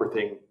proper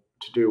thing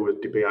to do would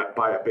be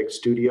buy a big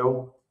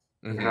studio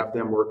and have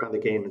them work on the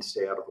game and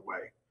stay out of the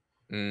way.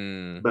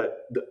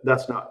 But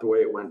that's not the way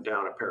it went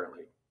down,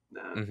 apparently.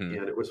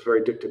 And it was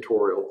very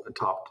dictatorial and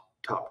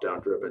top-down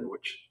driven,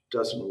 which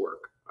doesn't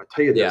work. I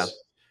tell you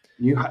this,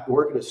 you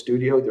work at a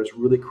studio, there's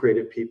really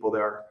creative people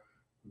there,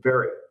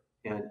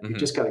 and you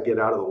just got to get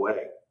out of the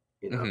way.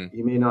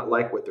 You may not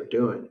like what they're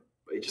doing,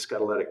 but you just got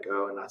to let it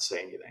go and not say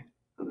anything.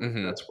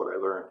 And that's what I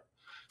learned.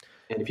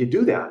 And if you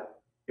do that,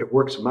 it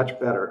works much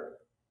better.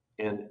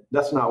 And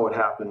that's not what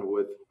happened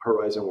with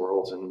Horizon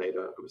Worlds and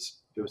Meta.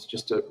 It was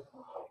just a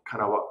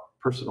kind of a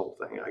personal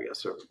thing, I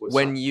guess.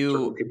 When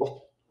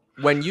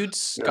you'd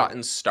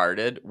gotten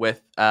started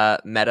with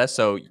Meta,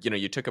 so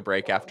you took a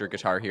break after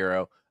Guitar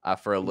Hero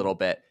for a little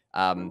bit.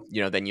 Then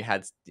you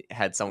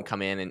had someone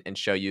come in and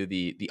show you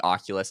the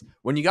Oculus.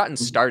 When you gotten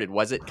started,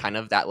 was it kind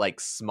of that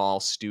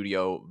small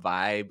studio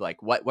vibe?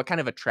 What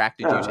kind of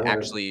attracted you to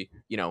actually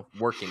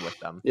working with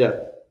them? Yeah.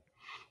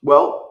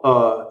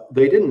 Well,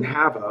 they didn't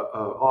have a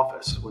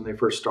office when they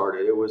first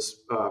started. It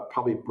was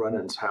probably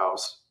Brennan's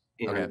house,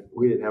 and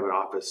we didn't have an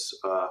office.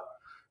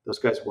 Those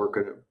guys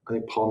working. I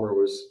think Palmer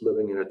was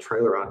living in a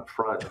trailer out in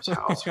front of his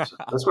house.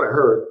 That's what I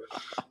heard.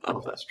 I don't know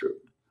if that's true.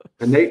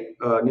 And Nate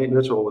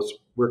Mitchell was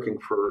working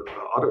for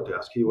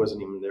Autodesk. He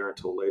wasn't even there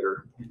until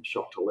later. He didn't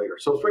show up till later.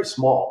 So it was very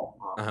small.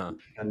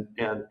 And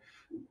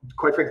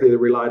quite frankly, they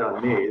relied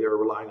on me. They were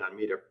relying on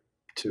me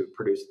to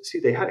produce. See,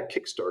 they had a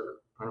Kickstarter.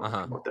 I don't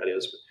know what that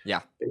is.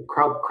 But a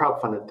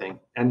crowdfunded thing.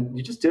 And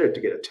you just did it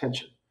to get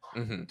attention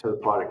to the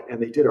product.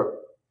 And they did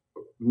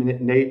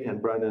Nate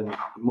and Brendan,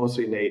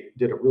 mostly Nate,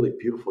 did a really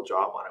beautiful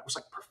job on it. It was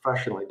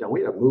professionally done.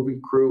 We had a movie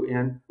crew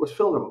in. It was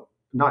filmed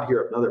not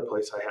here, another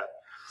place I had.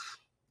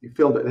 You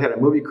filmed it. They had a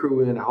movie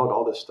crew in, had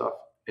all this stuff,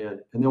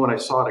 and then when I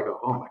saw it, I go,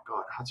 "Oh my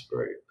God, that's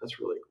really,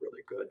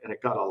 really good," and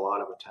it got a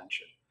lot of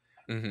attention.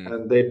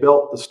 And they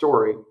built the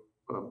story,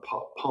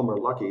 Palmer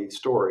Luckey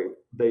story,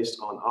 based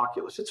on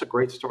Oculus. It's a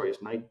great story.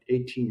 He's an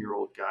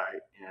 18-year-old guy,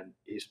 and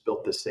he's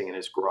built this thing in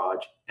his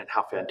garage, and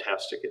how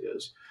fantastic it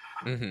is.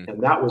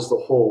 And that was the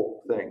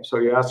whole thing. So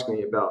you asked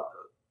me about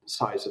the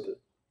size of the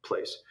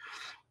place.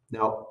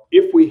 Now,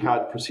 if we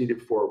had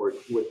proceeded forward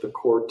with the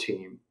core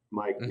team,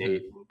 Mike,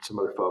 Nate, and some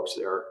other folks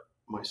there,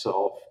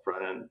 myself,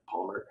 Brennan,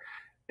 Palmer,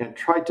 and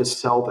tried to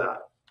sell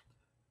that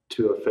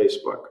to a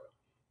Facebook,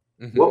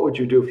 Mhm. What would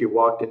you do if you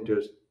walked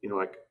into,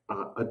 like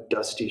a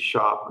dusty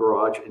shop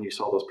garage and you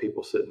saw those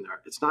people sitting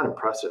there? It's not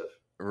impressive,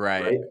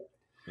 Right. right?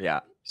 Yeah.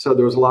 So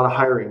there was a lot of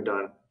hiring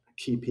done,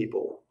 key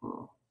people.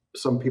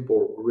 Some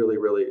people were really,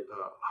 really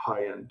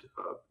high-end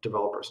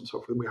developers and so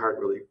forth. We hired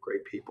really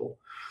great people.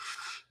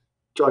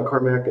 John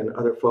Cormack and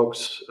other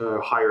folks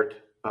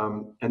hired,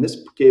 and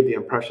this gave the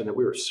impression that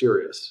we were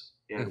serious.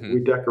 And Mhm. we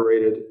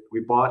decorated,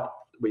 we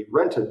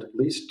rented at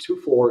least 2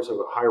 floors of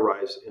a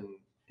high-rise in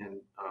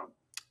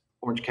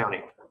Orange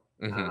County.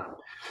 Mhm. Uh,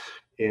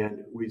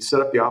 and we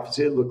set up the office.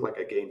 It looked like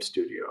a game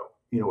studio,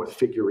 with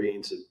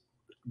figurines and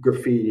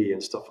graffiti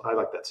and stuff. I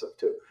like that stuff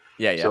too.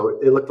 Yeah, yeah. So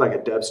it looked like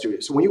a dev studio.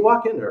 So when you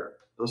walk in there,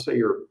 let's say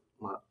you're,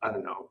 I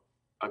don't know,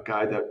 a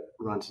guy that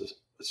runs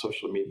a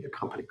social media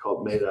company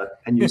called Meta,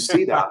 and you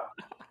see that,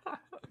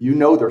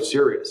 they're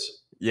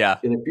serious. Yeah.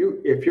 And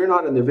if you're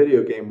not in the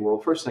video game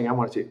world, first thing I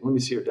want to see, let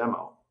me see your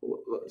demo.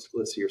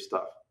 Let's see your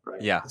stuff,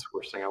 right? Yeah. That's the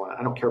first thing I want.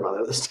 I don't care about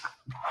that other stuff.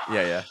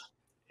 Yeah, yeah.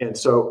 And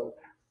so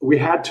we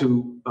had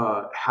to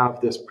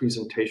have this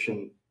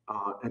presentation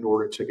in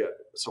order to get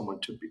someone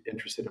to be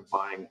interested in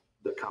buying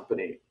the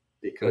company,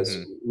 because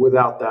Mhm.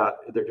 without that,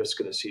 they're just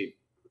going to see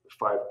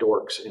 5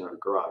 dorks in a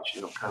garage,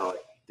 kind of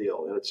like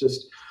deal. And it's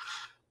just,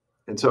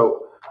 and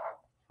so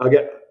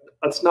again,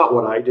 that's not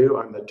what I do.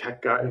 I'm the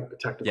tech guy, the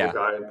technical Yeah.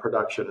 guy in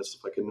production. It's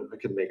I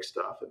can make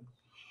stuff,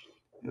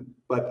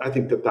 but I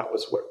think that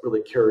was what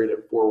really carried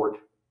it forward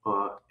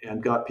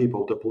and got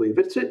people to believe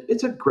it's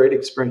a great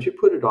experience. You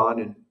put it on,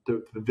 and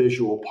the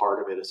visual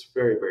part of it is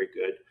very, very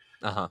good.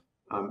 Uh-huh.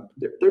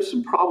 There's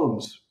some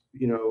problems,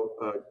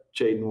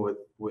 Jaden,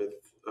 with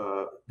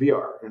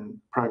VR, and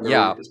primarily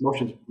Yeah. because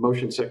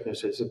motion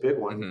sickness is a big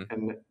one, Mhm.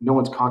 and no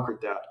one's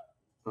conquered that.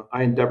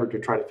 I endeavored to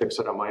try to fix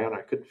it on my own.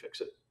 I couldn't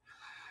fix it.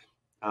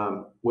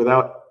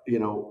 Without,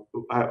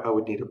 I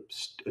would need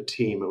a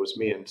team. It was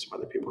me and some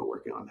other people who were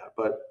working on that,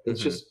 but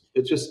Mhm.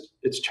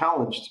 it's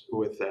challenged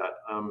with that.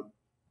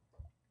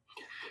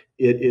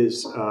 It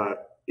is,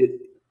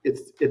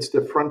 it's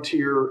the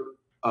frontier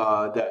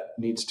that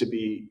needs to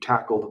be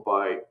tackled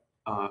by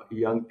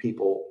young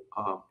people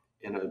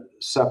in a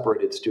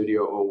separated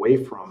studio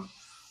away from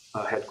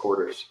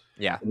headquarters.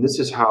 Yeah. And this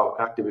is how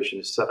Activision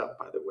is set up,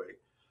 by the way.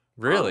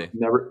 Really?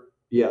 Never,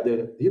 yeah.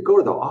 You go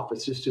to the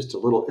office. It's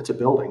a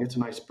building. It's a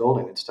nice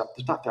building and stuff.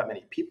 There's not that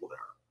many people there.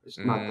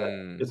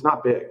 Mm. It's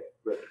not big.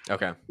 But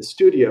Okay. the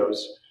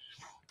studios,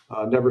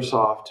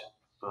 Neversoft,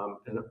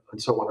 and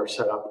so on, are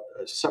set up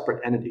as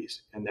separate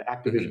entities, and the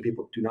Activision Mhm.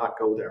 people do not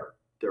go there.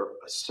 They're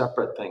a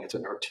separate thing. It's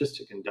an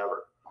artistic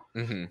endeavor.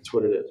 Mhm. That's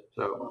what it is.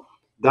 So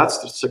that's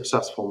the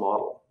successful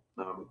model.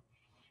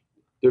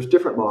 There's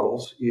different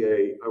models.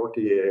 I worked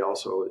at EA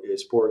also, EA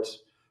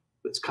Sports.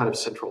 It's kind of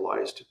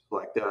centralized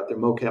like that. Their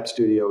mocap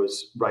studio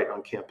is right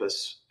on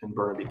campus in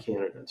Burnaby,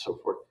 Canada, and so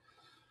forth.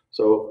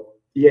 So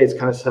EA is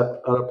kind of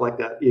set up like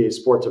that. EA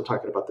Sports, I'm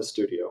talking about the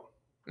studio.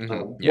 Mhm.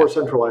 More Yeah.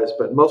 centralized,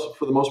 but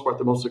for the most part,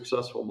 the most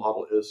successful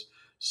model is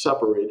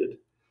separated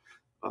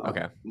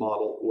Okay.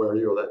 model where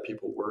you let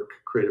people work,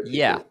 creative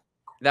Yeah. people.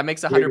 That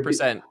makes Creative people.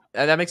 100%.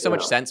 That makes so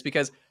much Yeah. sense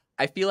because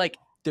I feel like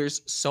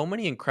there's so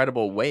many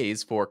incredible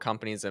ways for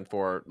companies and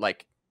for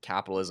like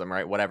capitalism,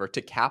 right? Whatever,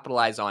 to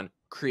capitalize on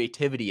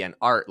creativity and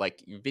art,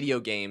 like video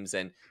games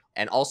and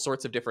all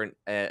sorts of different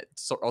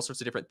all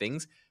sorts of different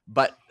things.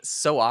 But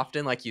so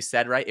often, like you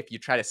said, right, if you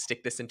try to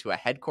stick this into a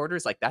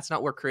headquarters, like that's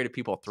not where creative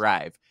people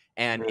thrive.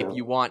 And if Yeah.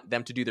 you want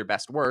them to do their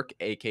best work,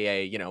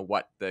 aka,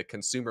 what the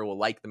consumer will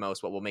like the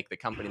most, what will make the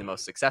company the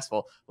most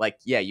successful, like,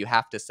 yeah, you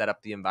have to set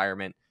up the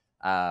environment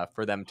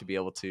for them to be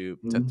able to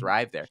Mhm.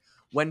 thrive there.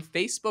 When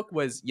Facebook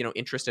was,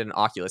 interested in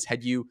Oculus,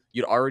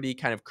 you'd already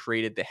kind of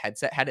created the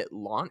headset? Had it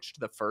launched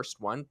the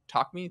first one?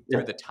 Talk me through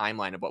Yeah. the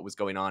timeline of what was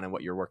going on and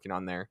what you're working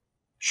on there.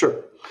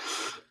 Sure.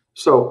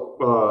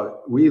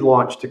 So we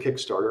launched a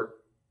Kickstarter,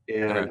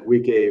 Okay. and we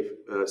gave.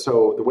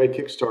 So the way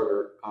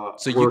Kickstarter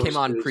So you came works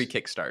on is,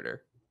 pre-Kickstarter.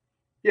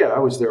 yeah, I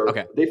was there.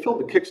 Okay. They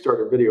filmed a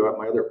Kickstarter video at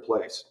my other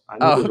place. I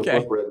know Oh, there's a okay.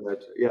 book written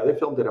that. Yeah, they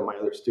filmed it at my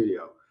other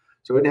studio.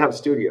 So I didn't have a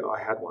studio. I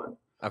had one.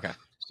 Okay.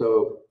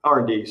 So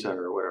R&D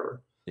center or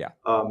whatever. Yeah.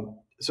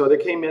 So they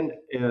came in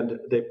and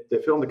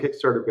they filmed the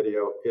Kickstarter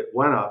video. It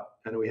went up,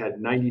 and we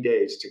had 90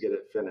 days to get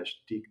it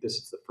finished. This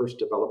is the first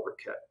developer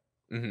kit.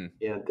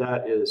 Mm-hmm. And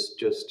that is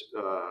just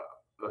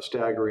a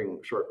staggering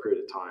short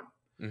period of time.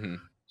 Mm-hmm.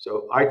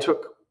 So I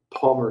took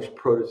Palmer's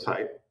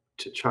prototype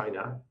to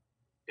China,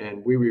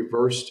 and we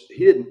reversed.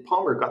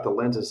 Palmer got the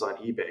lenses on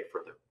eBay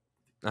for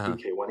the Uh-huh.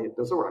 DK1.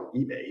 Those were on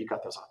eBay. He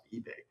got those on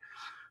eBay.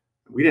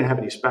 We didn't have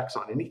any specs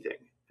on anything.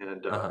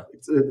 And Uh-huh.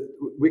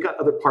 we got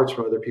other parts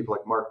from other people,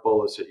 like Mark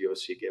Bolas at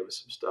USC gave us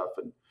some stuff,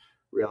 and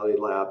Reality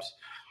Labs.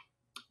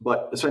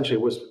 But essentially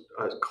it was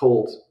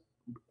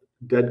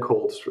dead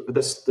cold.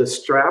 The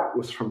strap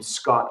was from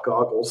Scott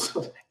goggles,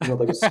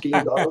 like a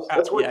skiing goggles.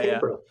 That's where it came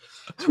from.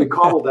 So we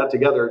cobbled that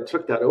together and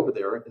took that over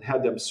there and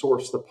had them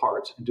source the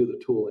parts and do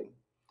the tooling.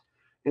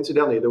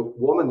 Incidentally, the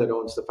woman that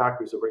owns the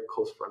factory is a very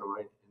close friend of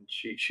mine, and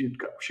she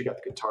got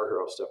the Guitar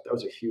Hero stuff. That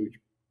was a huge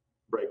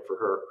break for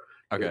her.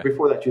 Okay.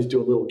 Before that, she was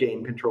doing little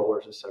game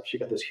controllers and stuff. She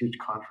got this huge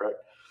contract.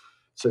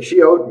 So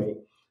she owed me,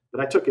 but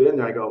I took it in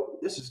there. I go,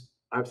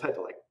 I had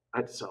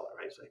to sell it,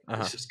 right? It's like,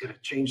 this is going to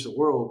change the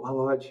world, blah,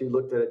 blah, blah. She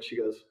looked at it. She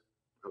goes,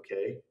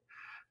 okay,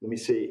 let me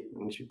see.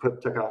 And she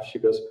took off. She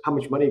goes, how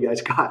much money you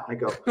guys got? I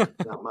go,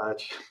 not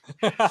much.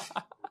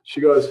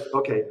 She goes,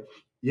 okay,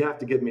 you have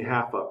to give me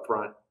half up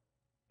front,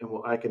 and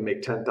I can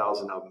make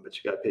 10,000 of them, but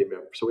you got to pay me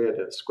up. So we had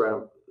to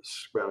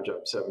scrounge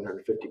up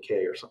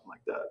 750K or something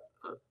like that,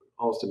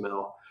 almost $1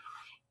 million.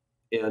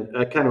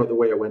 And kind of the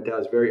way it went down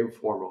is very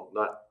informal,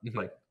 not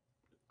like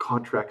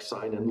contract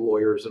signing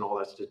lawyers and all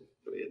that.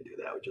 We didn't do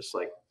that. We just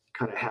like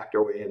kind of hacked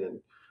our way in, and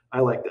I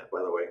like that,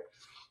 by the way.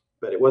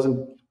 But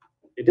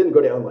it didn't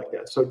go down like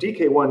that. So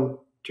DK1,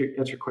 to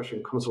answer your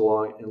question, comes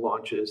along and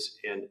launches,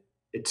 and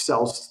it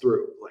sells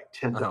through like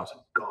 10,000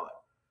 gone.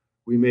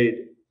 We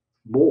made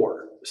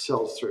more,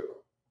 sells through.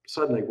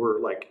 Suddenly we're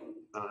like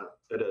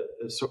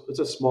it's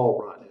a small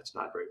run. It's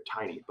not very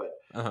tiny, but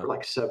we're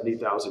like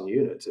 70,000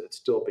 units, and it's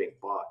still being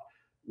bought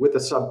with a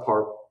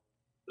subpar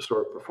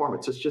sort of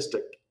performance. It's just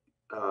a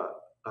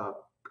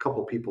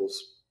couple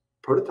people's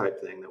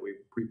prototype thing that we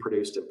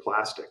reproduced in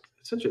plastic.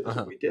 Essentially, that's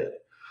what we did.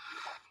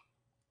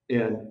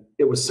 And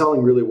it was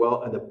selling really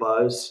well, and the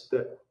buzz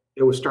that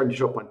it was starting to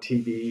show up on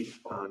TV,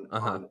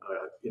 on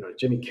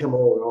Jimmy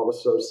Kimmel and all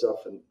this sort of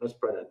stuff, and that's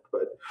brilliant.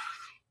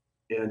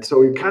 And so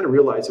we kind of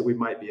realized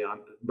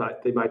that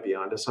they might be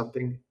onto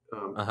something,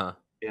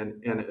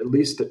 and at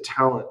least the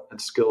talent and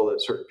skill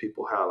that certain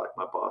people have, like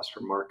my boss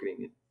for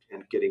marketing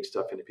and getting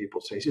stuff into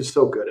people's face. He's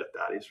so good at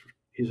that.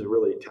 He's a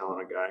really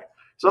talented guy.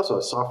 He's also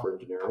a software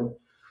engineer.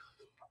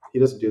 He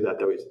doesn't do that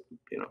though.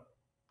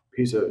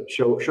 He's a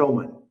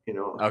showman.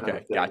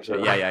 Okay, gotcha.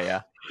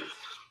 Yeah.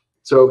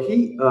 So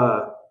he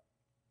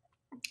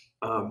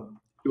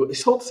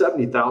sold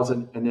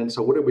 70,000, and then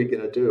so what are we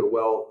going to do?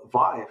 Well,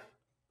 Vive,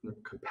 the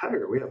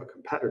competitor. We have a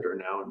competitor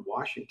now in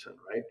Washington,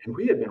 right? And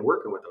we had been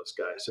working with those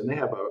guys, and they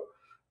have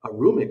a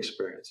room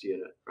experience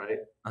unit, right?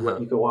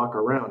 What you can walk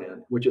around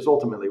in, which is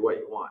ultimately what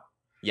you want.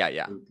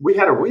 Yeah. We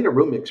had a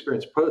room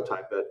experience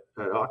prototype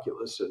at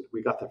Oculus, and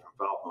we got that from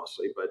Valve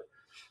mostly, but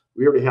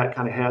we already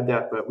had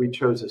that, but we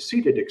chose a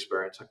seated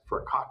experience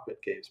for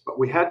cockpit games. But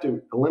we had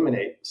to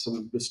eliminate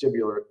some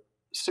vestibular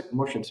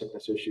motion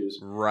sickness issues.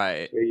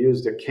 Right. So we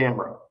used a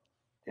camera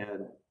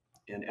and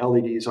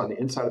LEDs on the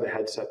inside of the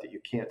headset that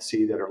you can't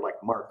see, that are like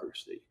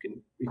markers that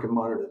you can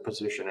monitor the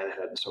position of the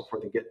head and so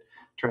forth, and get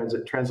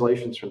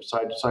translations from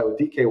side to side. With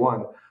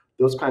DK1,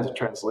 those kinds of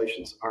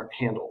translations aren't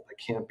handled. They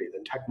can't be.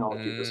 The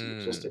technology doesn't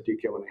exist at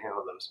DK1 to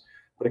handle those.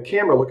 But a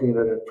camera looking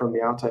at it from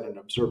the outside, an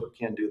observer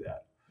can do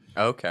that.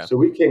 Okay. So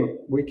we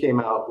came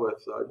out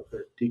with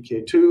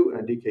DK2,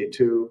 and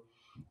DK2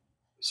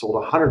 sold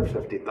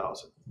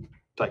 150,000.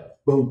 Like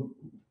boom,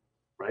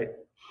 right?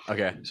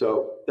 Okay.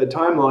 So the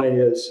timeline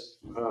is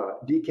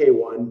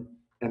DK1,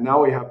 and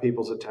now we have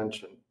people's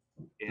attention.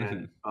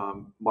 And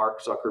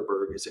Mark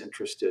Zuckerberg is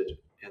interested,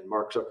 and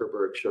Mark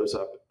Zuckerberg shows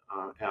up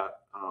at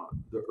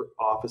the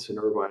office in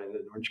Irvine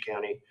in Orange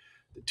County,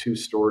 the two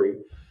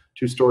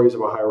stories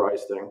of a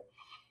high-rise thing.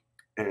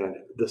 And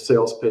the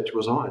sales pitch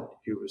was on.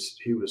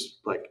 He was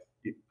like,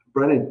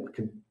 Brennan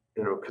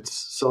could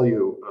sell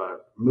you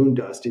moon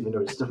dust, even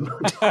though it's not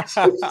moon dust.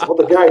 So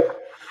the guy,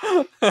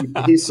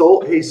 he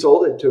sold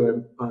it to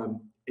him,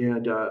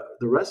 and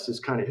the rest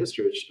is kind of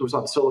history. It was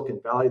on Silicon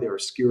Valley. They were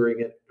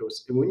skewering it.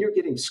 And when you're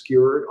getting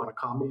skewered on a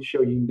comedy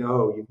show, you've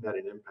had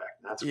an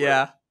impact. And that's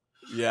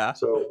yeah.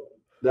 So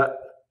that,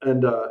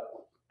 and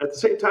at the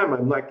same time,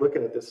 I'm like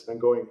looking at this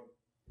and going,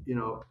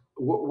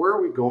 where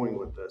are we going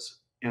with this?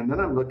 And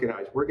then I'm looking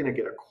at, we're going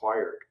to get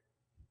acquired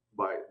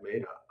by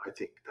Meta. I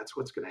think that's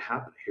what's going to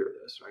happen. Hear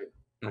this, right?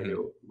 I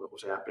knew what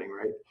was happening,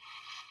 right?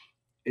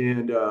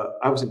 And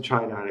I was in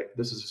China. And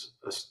this is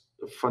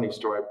a funny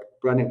story.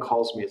 Brendan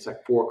calls me. It's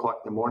like 4:00 in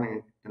the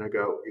morning, and I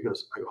go,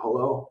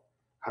 hello.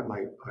 I had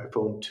my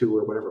iPhone 2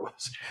 or whatever it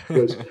was.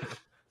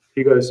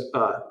 He goes,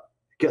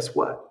 guess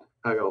what?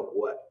 I go,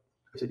 what?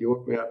 I said, you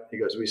woke me up. He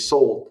goes, we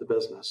sold the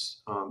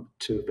business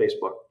to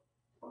Facebook.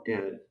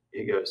 And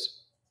he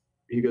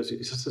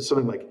said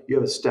something like, you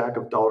have a stack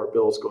of dollar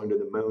bills going to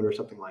the moon or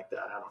something like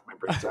that. I don't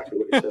remember exactly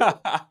what he said.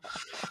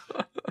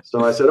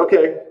 So I said,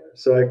 okay.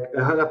 So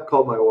I hung up and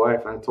called my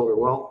wife, and I told her,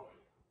 well,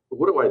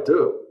 what do I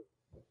do?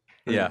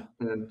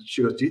 And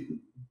she goes,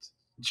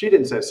 she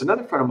didn't say this.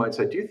 Another friend of mine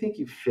said, do you think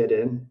you fit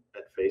in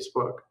at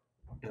Facebook?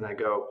 And I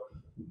go,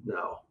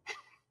 no.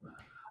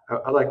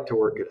 I like to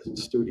work at a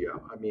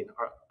studio. I mean,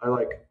 I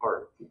like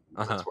art.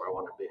 That's where I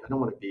want to be. I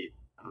don't want to be,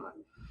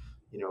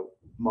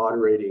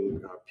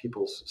 moderating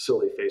people's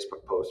silly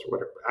Facebook posts or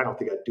whatever. I don't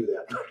think I'd do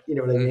that. You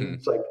know what I mean?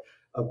 It's like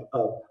a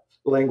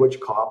language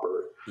cop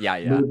or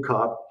mood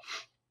cop.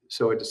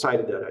 So I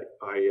decided that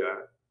I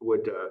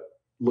would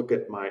look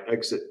at my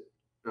exit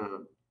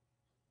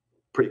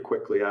pretty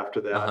quickly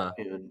after that,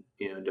 and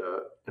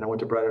I went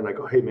to Brendan and I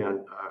go, hey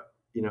man,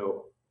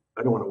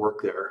 I don't want to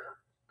work there,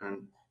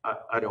 and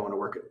I don't want to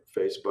work at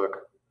Facebook.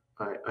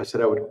 I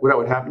said what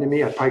would happen to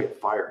me? I'd probably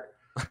get fired.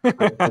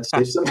 I'd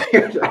say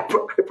something. I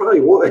probably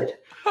would.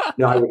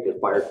 No, I wouldn't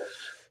get fired,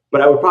 but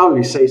I would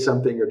probably say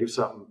something or do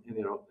something,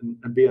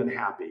 and be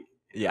unhappy.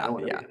 And I Yeah, don't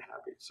want to be yeah.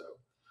 unhappy. So,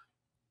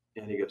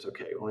 and he goes,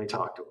 okay, well, he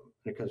talked to him.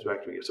 And he comes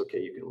back to me, he goes, okay,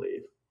 you can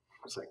leave.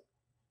 I was like,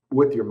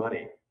 with your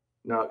money.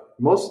 Now,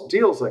 most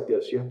deals like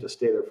this, you have to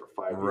stay there for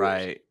 5 years.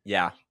 Right.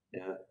 Yeah.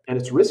 Yeah. And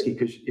it's risky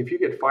because if you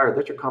get fired,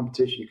 that's your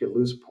competition. You could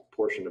lose a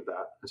portion of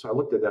that. And so I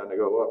looked at that and I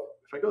go, well,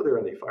 if I go there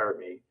and they fire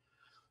me,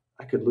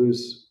 I could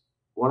lose.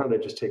 Why don't I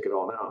just take it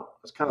all now?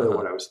 That's kind of Uh-huh.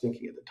 what I was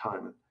thinking at the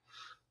time.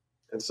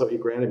 And so he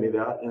granted me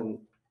that. And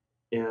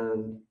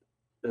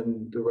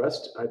the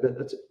rest, I bet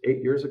that's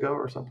 8 years ago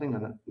or something.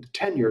 And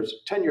 10 years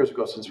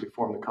ago since we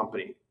formed the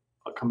company,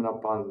 coming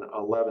up on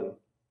 11.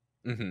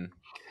 Mm-hmm.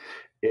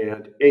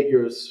 And 8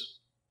 years,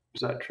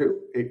 is that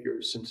true? 8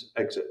 years since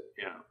exit.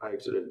 Yeah, I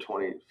exited in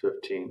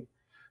 2015. You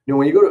know,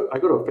 when I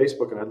go to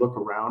Facebook and I look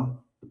around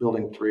the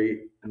building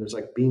 3, and there's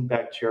like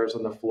beanbag chairs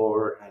on the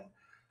floor and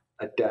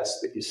a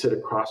desk that you sit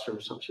across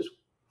from. So it's just,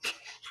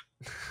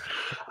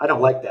 I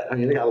don't like that. I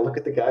mean, I got to look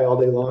at the guy all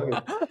day long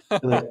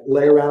and like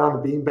lay around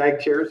on the beanbag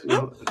chairs,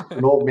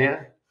 an old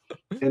man.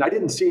 And I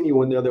didn't see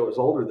anyone there that was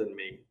older than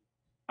me.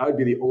 I would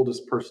be the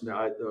oldest person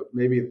there.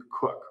 Maybe the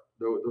cook.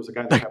 There was a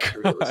guy in the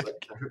cafeteria that was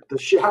like the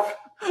chef.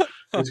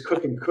 He's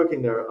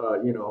cooking their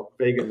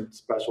vegan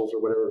specials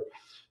or whatever,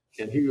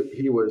 and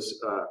he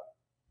was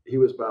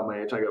about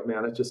my age. I go, man,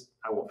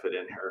 I won't fit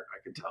in here.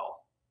 I can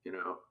tell,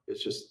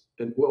 it's just.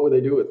 And what would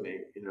they do with me?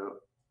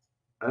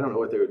 I don't know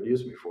what they would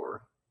use me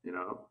for.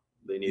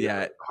 They need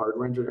Yeah. a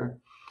hardware engineer.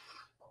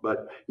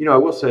 But I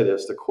will say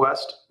this: the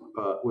Quest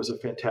was a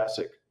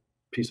fantastic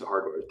piece of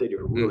hardware. They do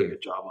a really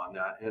good job on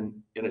that,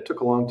 and it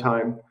took a long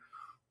time,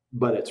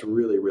 but it's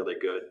really, really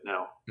good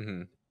now.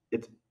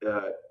 It's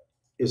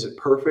is it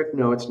perfect?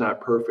 No, it's not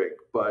perfect,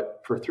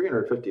 but for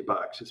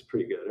 $350, it's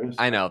pretty good.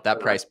 I know that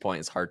price point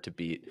is hard to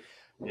beat.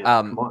 Yeah,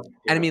 come on.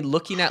 And I mean,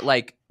 looking at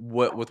like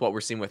what we're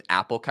seeing with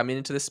Apple coming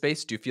into the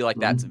space, do you feel like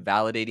that's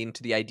validating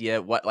to the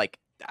idea? What, like,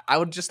 I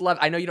would just love,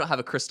 I know you don't have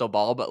a crystal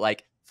ball, but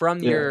like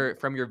from your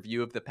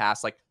view of the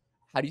past, like,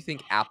 how do you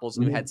think Apple's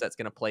new headset's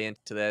going to play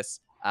into this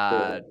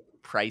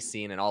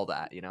pricing and all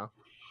that,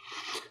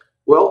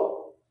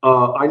 Well,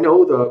 I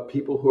know the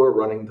people who are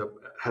running the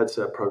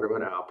headset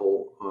program at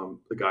Apple.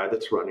 The guy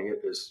that's running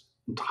it is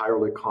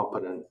entirely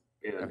competent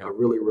and a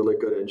really, really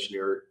good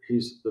engineer.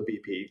 He's the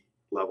VP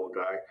level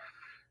guy.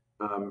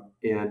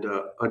 And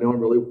I know him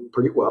really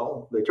pretty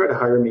well. They tried to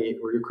hire me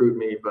or recruit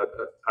me, but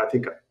I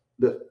think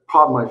the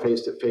problem I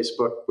faced at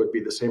Facebook would be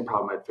the same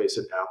problem I'd face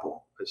at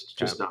Apple. It's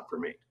just not for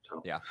me.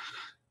 So,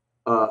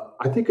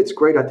 I think it's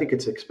great. I think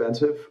it's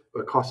expensive.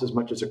 It costs as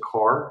much as a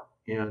car.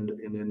 And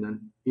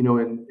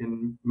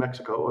in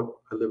Mexico,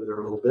 I live there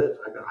a little bit.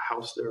 I got a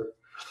house there.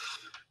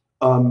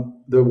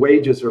 The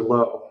wages are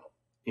low.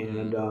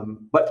 And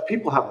but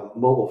people have a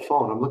mobile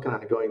phone. I'm looking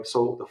at it going,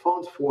 so the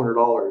phone's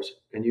 $400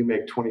 and you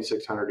make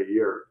 $2,600 a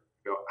year.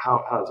 You go,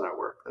 how does that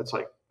work? That's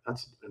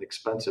an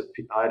expensive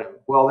item.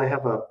 Well, they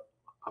have a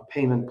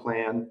payment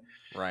plan,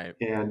 right?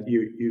 And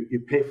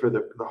you pay for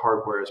the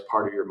hardware as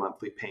part of your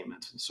monthly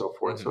payments and so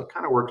forth. So it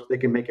kind of works. They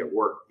can make it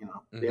work.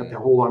 They have to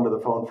hold onto the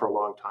phone for a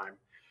long time.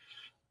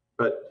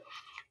 But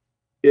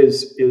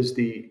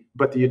the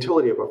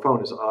utility of a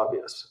phone is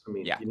obvious. I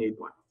mean, you need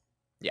one.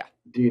 Yeah.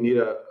 Do you need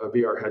a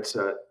VR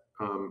headset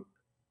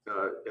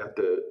at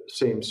the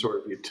same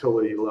sort of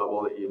utility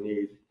level that you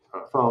need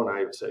a phone?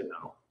 I would say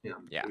no.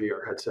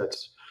 VR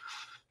headsets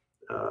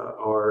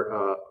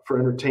are for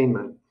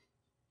entertainment.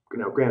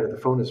 Granted, the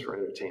phone is for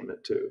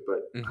entertainment too,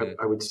 but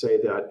I would say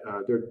that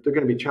they're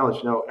going to be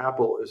challenged. Now,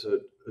 Apple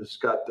has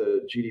got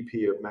the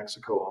GDP of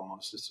Mexico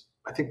almost.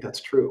 I think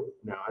that's true.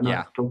 Now,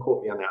 don't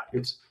quote me on that.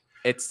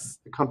 It's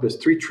the company is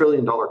 $3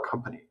 trillion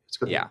company. It's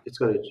got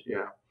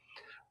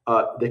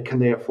can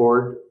they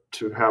afford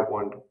to have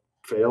one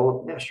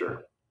fail? Yeah,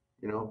 sure.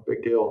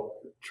 Big deal.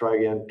 Try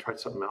again. Try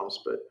something else.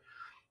 But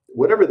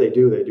whatever they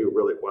do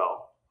really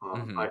well.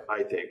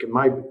 I think, in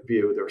my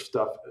view, their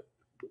stuff.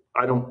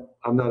 I'm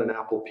not an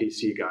Apple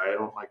PC guy. I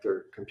don't like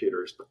their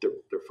computers, but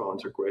their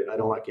phones are great. I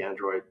don't like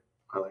Android.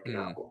 I like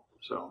Apple.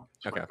 So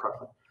it's my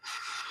preference.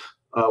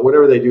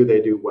 Whatever they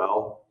do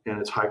well, and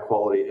it's high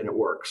quality and it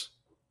works.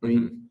 I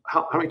mean,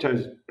 how many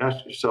times,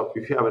 ask yourself,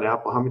 if you have an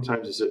Apple, how many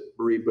times does it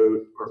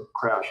reboot or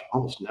crash?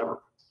 Almost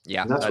never.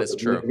 Yeah, and that's that is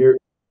true.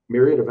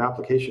 Myriad of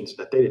applications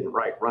that they didn't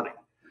write running.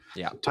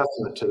 Yeah, it's a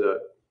testament to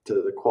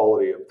the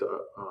quality of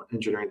the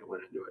engineering that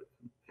went into it,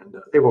 and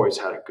they've always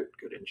had a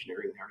good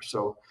engineering there.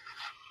 So,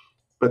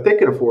 but they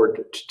can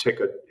afford to take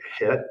a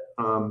hit.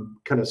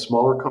 Can a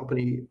smaller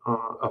company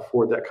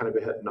afford that kind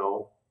of a hit?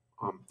 No.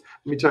 Let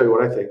me tell you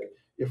what I think.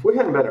 If we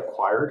hadn't been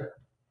acquired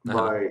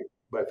by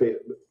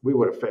Facebook, we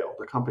would have failed.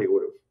 The company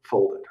would have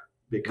folded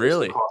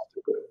because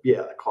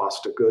the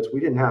cost of goods. We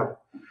didn't have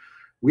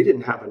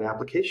an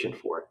application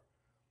for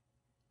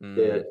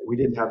it. We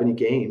didn't have any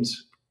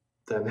games.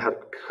 Then had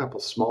a couple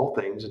small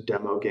things,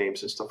 demo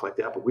games and stuff like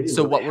that. But we didn't.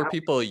 So what were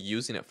people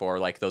using it for?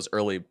 Like those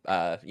early,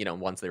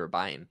 ones they were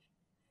buying?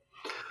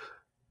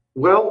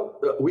 Well,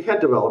 we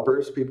had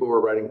developers. People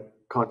were writing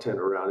content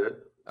around it.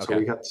 So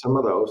we got some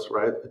of those,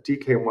 right? The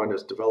DK1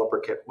 is Developer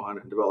Kit 1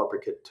 and Developer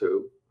Kit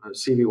 2,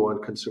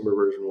 CV1, Consumer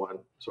Version 1,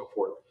 so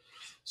forth.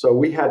 So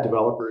we had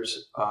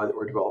developers that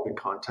were developing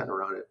content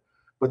around it,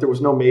 but there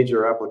was no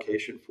major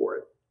application for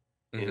it.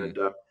 Mm-hmm.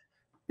 And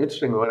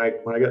interesting, when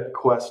I got the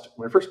Quest,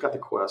 when I first got the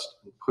Quest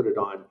and put it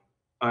on,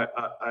 I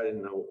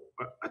didn't know.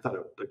 I thought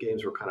the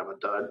games were kind of a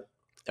dud.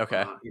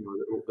 Okay.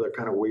 They're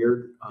kind of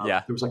weird.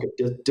 Yeah. There was like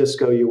a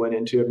disco you went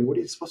into. I mean, what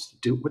are you supposed to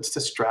do? What's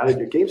the strategy?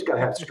 Your game's got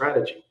to have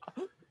strategy.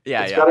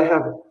 It's got to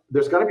have.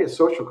 There's got to be a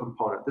social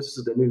component. This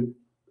is the new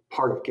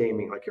part of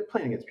gaming. Like you're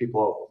playing against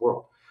people all over the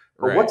world.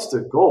 But Right. what's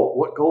the goal?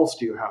 What goals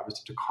do you have? Is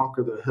it to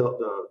conquer the hill,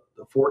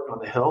 the fort on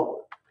the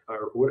hill,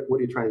 or what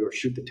are you trying to do? Or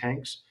shoot the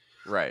tanks?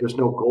 Right. There's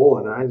no goal,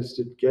 and I just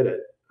didn't get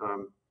it.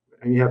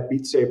 And you have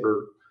Beat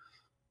Saber.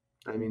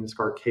 I mean, it's an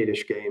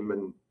arcade-ish game,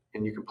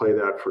 and you can play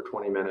that for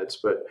 20 minutes,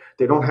 but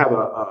they don't have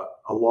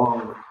a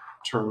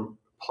long-term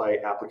play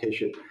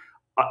application.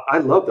 I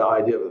love the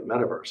idea of the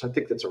metaverse. I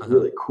think that's a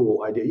really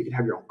cool idea. You can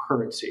have your own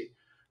currency.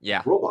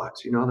 Yeah.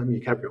 Robots, I mean, you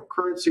can have your own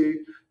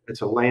currency.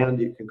 It's a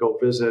land you can go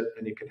visit,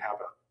 and you can have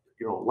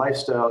your own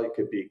lifestyle. You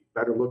could be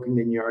better looking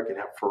than you are. You can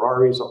have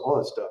Ferraris, all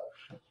that stuff.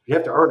 You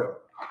have to earn them.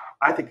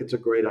 I think it's a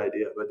great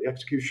idea, but the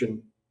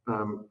execution,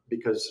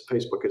 because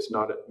Facebook is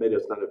made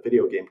us not a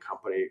video game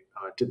company,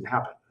 didn't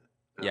happen.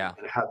 Yeah.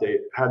 And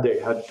had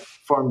they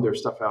farmed their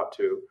stuff out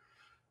to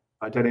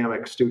a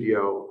dynamic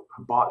studio,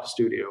 bought a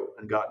studio,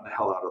 and gotten the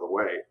hell out of the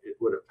way, it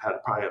would have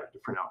had probably a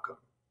different outcome.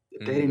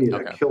 They needed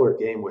a killer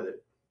game with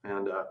it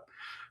and a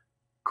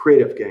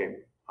creative game.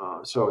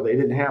 So they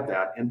didn't have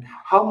that. And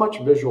how much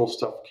visual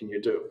stuff can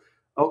you do?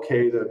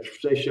 Okay, the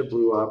spaceship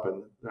blew up,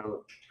 and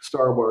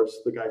Star Wars,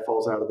 the guy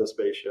falls out of the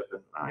spaceship,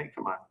 and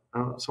come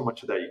on, so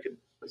much of that you can.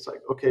 It's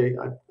like, okay,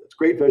 it's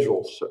great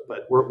visuals,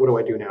 but what do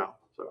I do now?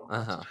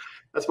 So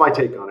that's my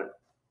take on it.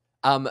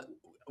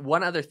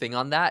 One other thing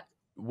on that,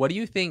 what do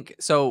you think?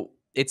 So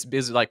it's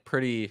like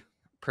pretty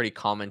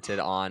commented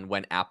on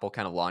when Apple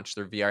kind of launched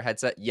their VR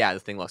headset. Yeah, the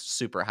thing looks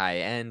super high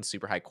end,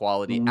 super high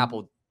quality. Mm-hmm.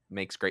 Apple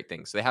makes great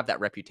things, so they have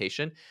that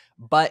reputation.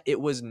 But it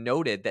was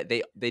noted that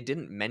they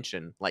didn't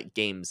mention like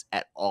games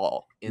at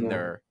all in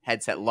their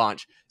headset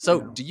launch. So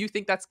do you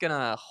think that's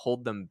gonna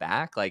hold them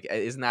back? Like,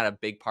 isn't that a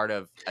big part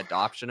of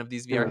adoption of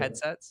these VR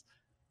headsets?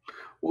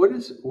 What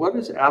is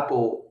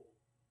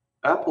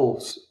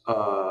Apple's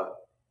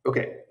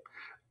okay?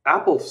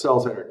 Apple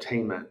sells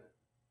entertainment.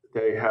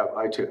 They have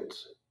iTunes.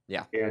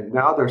 Yeah. And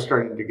now they're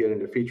starting to get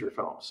into feature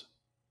films.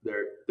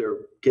 They're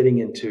getting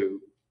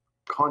into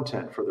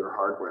content for their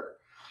hardware.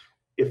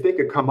 If they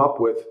could come up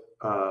with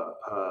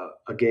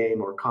a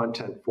game or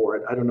content for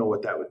it, I don't know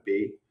what that would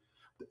be.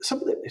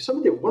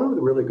 One of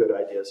the really good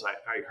ideas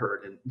I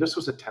heard, and this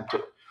was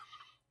attempted,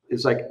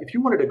 is like if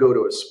you wanted to go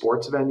to a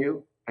sports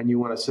venue and you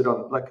want to sit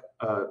on like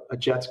a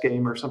Jets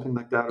game or something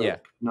like that,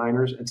 or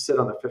Niners, and sit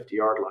on the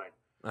 50-yard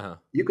line,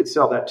 you could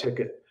sell that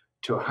ticket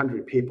to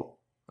 100 people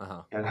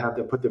and have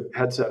them put the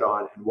headset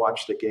on and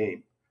watch the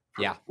game.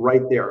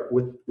 Right there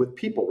with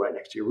people right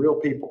next to you, real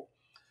people.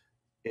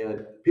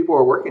 And people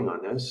are working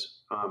on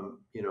this,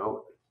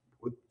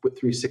 with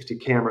 360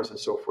 cameras and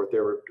so forth. They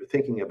were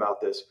thinking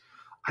about this.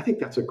 I think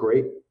that's a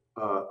great.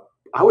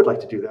 I would like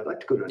to do that. I'd like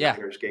to go to a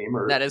Niners game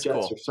or Jets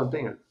or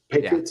something, and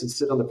Patriots and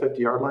sit on the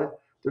 50-yard line.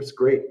 That's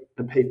great,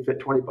 and pay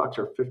 $20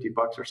 or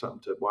 $50 or something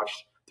to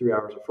watch 3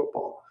 hours of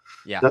football.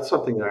 Yeah, that's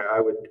something that I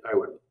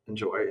would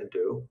enjoy and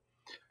do.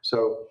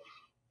 So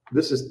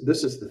this is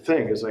the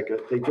thing, is like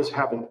they just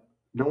haven't.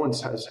 No one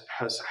has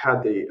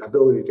had the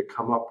ability to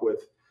come up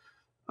with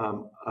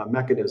a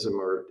mechanism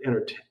or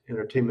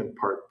entertainment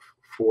part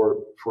for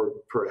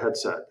a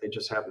headset. They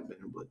just haven't been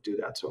able to do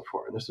that so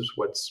far, and this is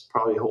what's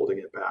probably holding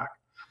it back.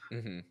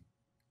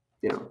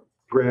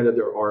 Granted,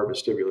 there are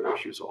vestibular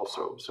issues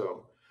also.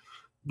 So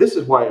this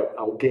is why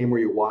a game where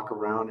you walk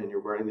around and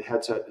you're wearing the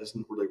headset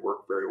doesn't really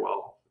work very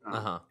well.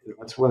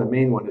 That's one of the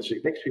main ones.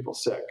 It makes people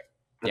sick.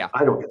 And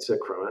I don't get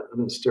sick from it. I've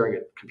been staring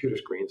at computer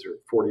screens for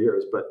 40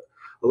 years, but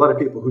a lot of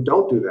people who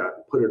don't do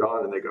that put it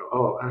on and they go,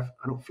 "Oh, I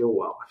don't feel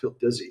well. I feel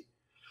dizzy."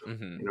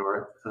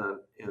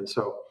 And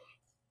so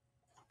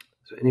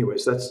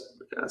anyways,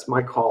 that's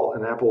my call.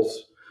 And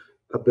Apple's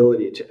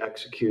ability to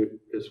execute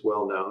is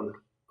well known.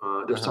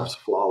 Their stuff's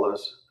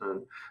flawless.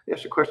 And they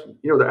asked a question.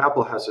 The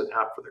Apple has an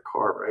app for the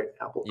car, right?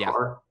 Apple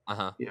Car.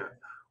 Yeah.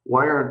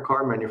 Why aren't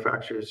car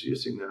manufacturers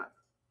using that?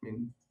 I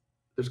mean,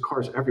 there's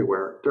cars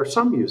everywhere. There are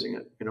some using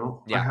it.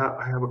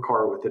 I have a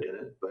car with it in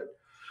it,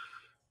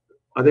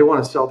 but they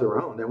want to sell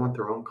their own. They want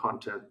their own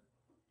content,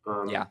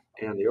 and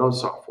their own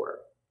software.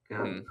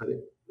 And I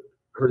think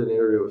heard an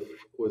interview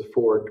with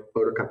Ford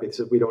Motor Company. They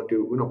said we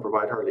don't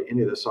provide hardly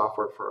any of the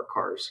software for our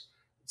cars.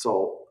 It's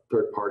all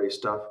third-party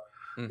stuff.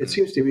 It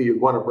seems to me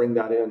you'd want to bring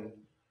that in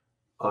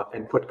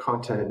and put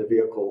content in the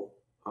vehicle.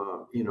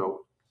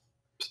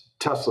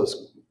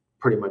 Tesla's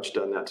pretty much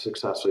done that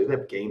successfully. They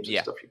have games and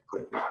stuff you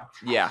can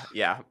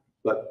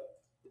play.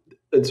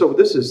 And so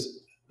this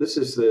is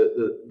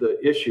the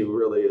issue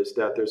really, is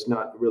that there's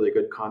not really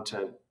good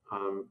content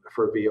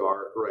for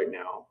VR right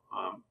now.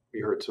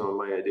 You heard some of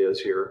my ideas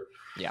here.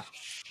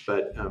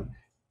 But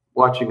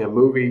watching a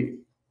movie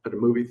at a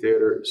movie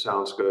theater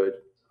sounds good.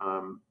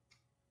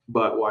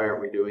 But why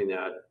aren't we doing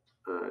that?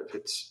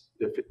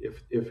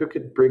 if it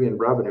could bring in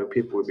revenue,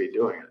 people would be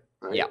doing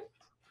it, right? Yeah.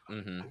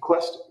 Mm-hmm.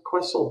 Quest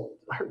sold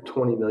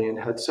 120 million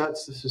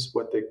headsets. This is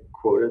what they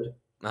quoted.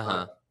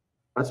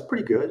 That's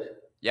pretty good.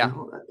 Yeah. You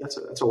know,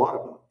 that's a lot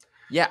of them.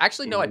 Yeah,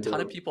 actually, no, a ton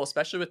of people,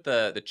 especially with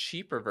the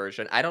cheaper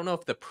version. I don't know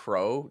if the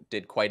Pro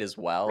did quite as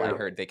well. Yeah. I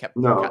heard they kept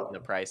cutting the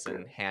price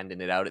and handing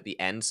it out at the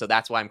end. So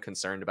that's why I'm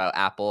concerned about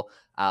Apple,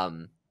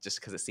 just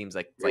because it seems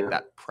like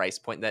that price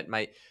point that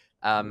might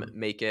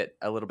make it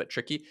a little bit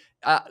tricky.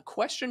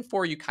 Question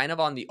for you, kind of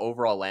on the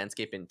overall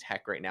landscape in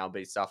tech right now,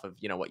 based off of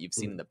what you've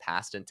seen in the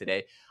past and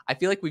today. I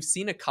feel like we've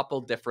seen a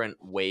couple different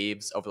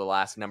waves over the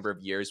last number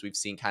of years. We've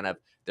seen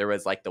there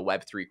was like the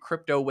Web3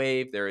 crypto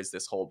wave. There is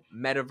this whole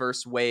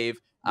metaverse wave.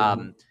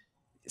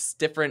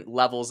 Different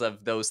levels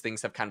of those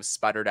things have kind of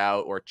sputtered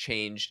out or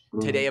changed.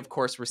 Today, of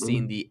course, we're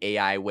seeing the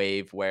AI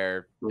wave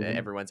where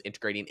everyone's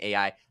integrating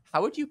AI.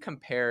 How would you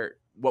compare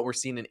what we're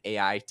seeing in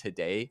AI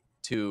today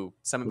to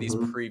some of these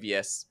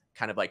previous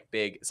kind of like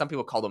big, some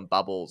people call them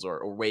bubbles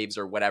or waves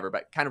or whatever,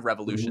 but kind of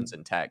revolutions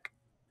in tech?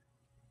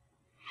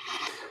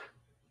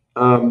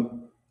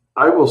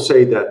 I will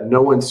say that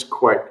no one's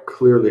quite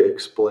clearly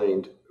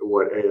explained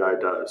what AI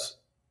does.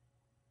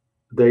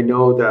 They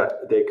know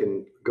that they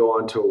can go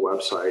onto a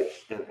website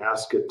and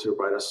ask it to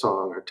write a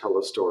song or tell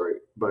a story,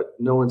 but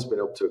no one's been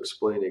able to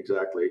explain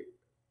exactly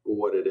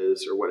what it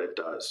is or what it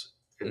does.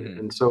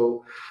 And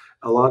so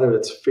a lot of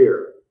it's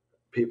fear.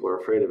 People are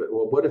afraid of it.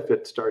 Well, what if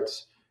it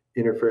starts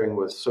interfering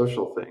with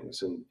social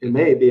things? And it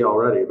may be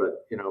already,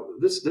 but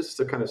this is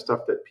the kind of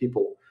stuff that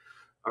people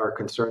are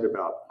concerned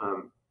about.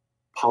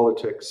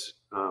 Politics,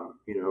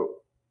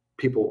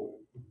 people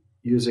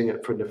using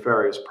it for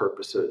nefarious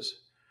purposes.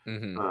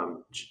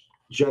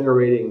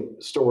 Generating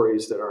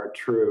stories that aren't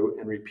true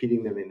and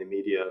repeating them in the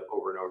media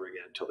over and over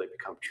again until they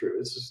become true.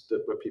 This is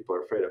what people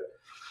are afraid of.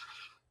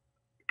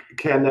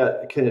 Can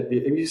it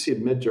be? And you see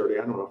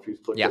Midjourney. I don't know if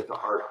you've looked at the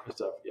art and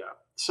stuff. Yeah,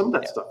 some of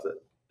that stuff that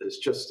is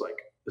just like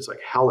it's like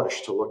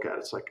hellish to look at.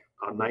 It's like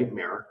a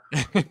nightmare.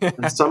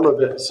 And some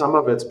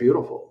of it's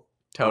beautiful.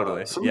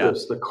 Totally. Some of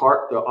this, the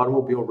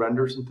automobile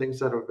renders and things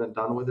that have been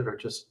done with it are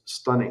just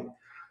stunning.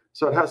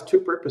 So it has two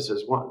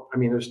purposes. One,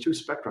 there's two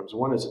spectrums.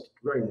 One is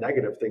very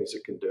negative things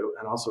it can do,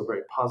 and also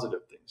very positive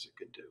things it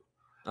can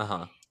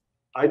do.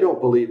 I don't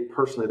believe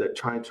personally that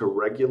trying to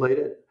regulate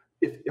it,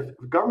 if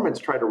governments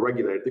try to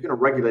regulate it, they're going to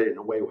regulate it in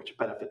a way which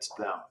benefits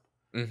them,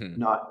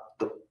 not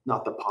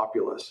the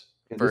populace.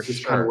 And this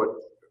is kind of what,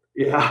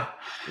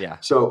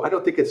 So I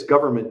don't think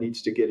government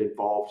needs to get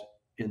involved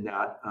in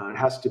that. It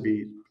has to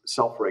be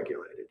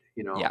self-regulated.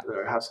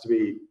 There has to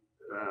be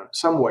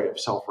some way of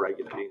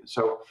self-regulating.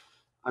 So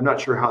I'm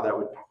not sure how that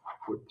would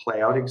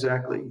play out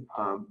exactly,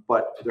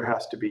 but there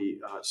has to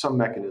be some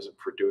mechanism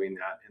for doing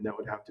that, and that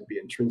would have to be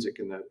intrinsic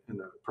in the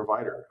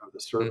provider of the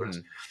service.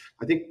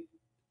 I think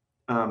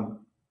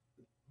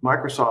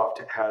Microsoft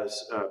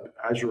has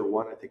Azure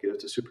One. I think it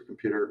is a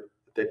supercomputer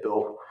that they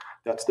built.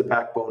 That's the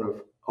backbone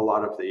of a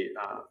lot of the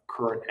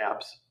current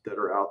apps that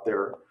are out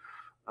there,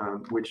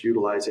 which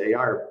utilize AI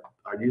are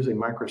using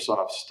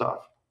Microsoft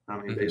stuff.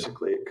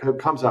 Basically, it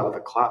comes out of the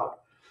cloud,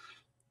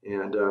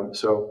 and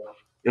so.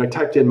 I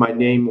typed in my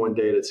name one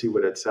day to see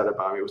what it said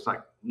about me. It was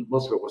like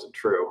most of it wasn't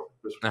true.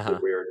 It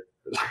was weird.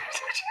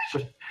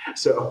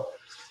 So,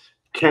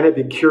 can it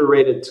be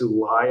curated to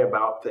lie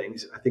about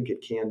things? I think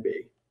it can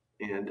be.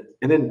 And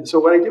then so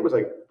what I did was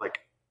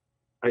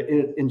I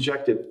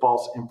injected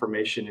false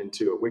information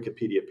into a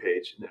Wikipedia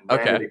page and then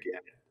ran it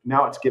again.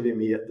 Now it's giving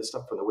me the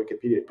stuff from the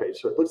Wikipedia page.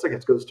 So it looks like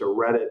it goes to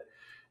Reddit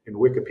and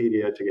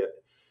Wikipedia to get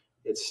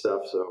its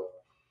stuff. So.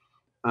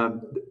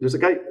 There's a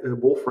guy,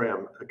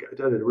 Wolfram,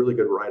 did a really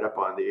good write-up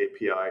on the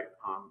API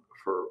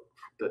for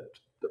that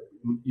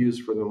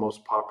used for the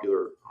most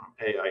popular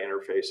AI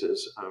interfaces,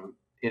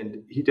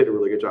 and he did a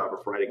really good job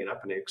of writing it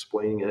up and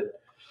explaining it.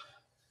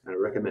 And I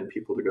recommend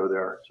people to go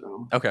there.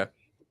 So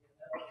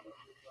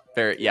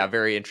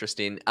very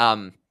interesting.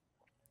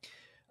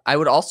 I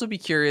would also be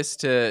curious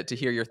to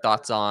hear your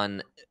thoughts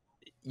on,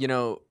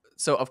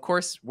 so of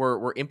course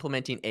we're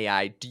implementing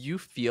AI. Do you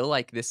feel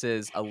like this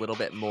is a little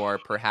bit more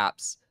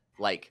perhaps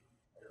like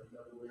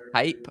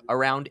hype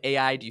around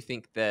AI? Do you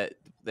think that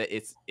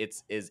it's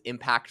as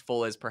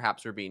impactful as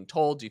perhaps we're being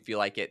told? Do you feel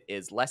like it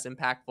is less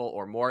impactful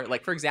or more?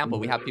 Like, for example,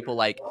 we have people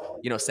like,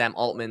 Sam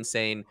Altman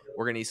saying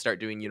we're going to start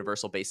doing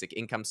universal basic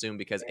income soon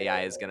because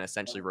AI is going to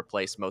essentially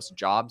replace most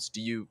jobs. Do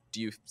you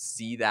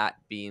see that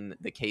being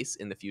the case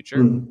in the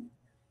future?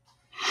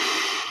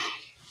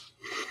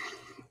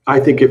 I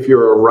think if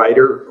you're a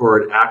writer or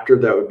an actor,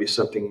 that would be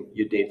something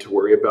you'd need to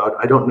worry about.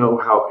 I don't know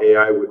how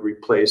AI would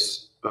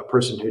replace a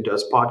person who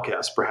does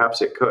podcasts.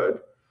 Perhaps it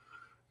could.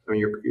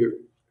 You're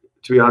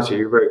to be honest with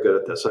you, you're very good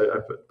at this.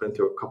 I've been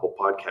through a couple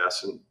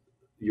podcasts, and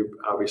you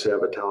obviously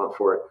have a talent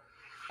for it.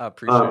 I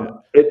appreciate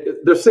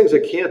it. There's things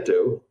it can't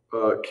do.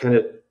 Can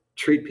it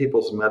treat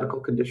people's medical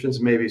conditions?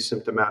 Maybe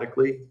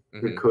symptomatically,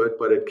 it could,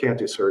 but it can't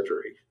do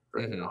surgery.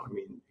 Right now,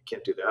 it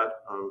can't do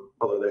that.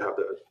 Although they have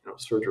the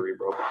surgery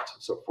robots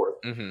and so forth.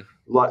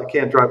 It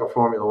can't drive a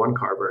Formula One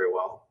car very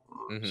well.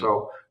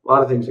 So a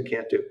lot of things it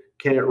can't do.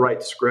 Can it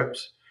write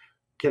scripts?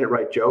 Can it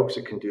write jokes?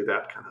 It can do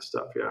that kind of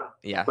stuff. Yeah.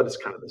 Yeah. But it's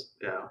kind of this.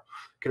 Yeah.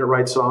 Can it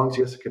write songs?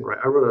 Yes, it can write.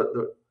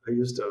 I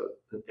used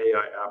an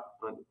AI app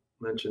I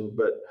mentioned,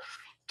 but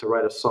to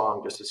write a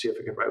song just to see if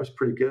it could write. It was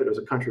pretty good. It was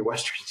a country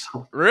western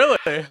song. Really?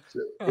 So,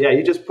 yeah,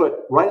 you just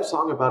write a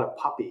song about a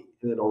puppy,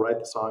 and it'll write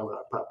the song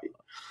about a puppy.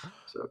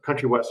 So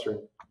country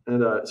western,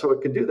 and so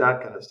it can do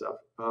that kind of stuff.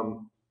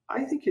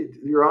 I think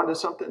you're onto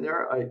something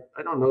there. I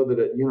don't know that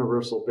a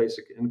universal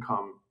basic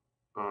income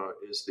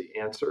is the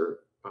answer.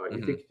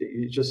 You think that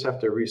you just have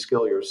to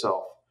reskill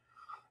yourself.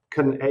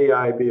 Can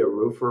AI be a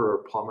roofer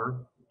or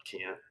plumber?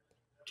 Can't.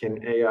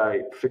 Can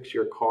AI fix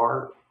your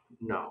car?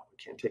 No,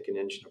 it can't take an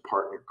engine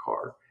apart in your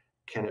car.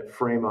 Can it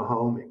frame a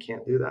home? It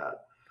can't do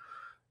that.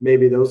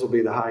 Maybe those will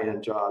be the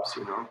high-end jobs,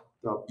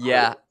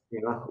 Yeah.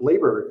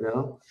 Labor,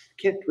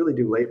 it can't really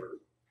do labor.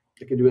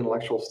 It can do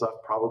intellectual stuff,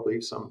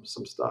 probably some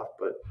stuff,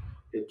 but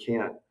it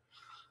can't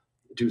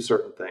do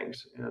certain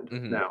things.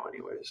 And now,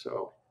 anyway,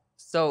 So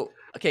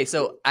okay,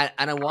 so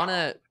I want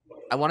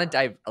to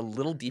dive a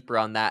little deeper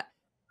on that.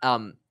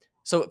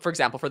 So for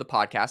example, for the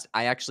podcast,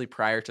 I actually,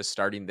 prior to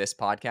starting this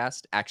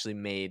podcast, actually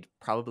made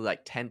probably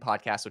like 10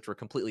 podcasts which were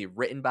completely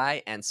written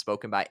by and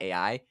spoken by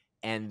AI,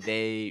 and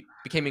they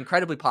became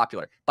incredibly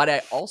popular. But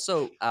I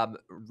also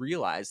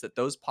realized that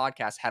those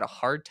podcasts had a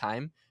hard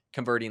time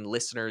converting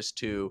listeners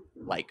to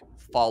like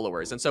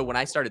followers. And so when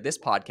I started this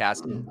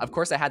podcast, of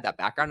course I had that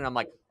background, and I'm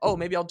like, oh,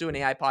 maybe I'll do an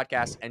AI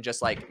podcast and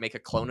just like make a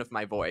clone of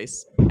my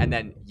voice and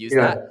then use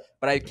that.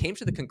 But I came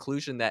to the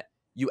conclusion that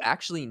you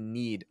actually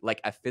need like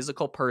a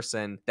physical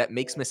person that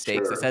makes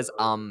mistakes, that says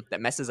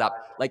that messes up.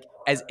 Like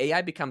as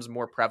AI becomes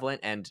more prevalent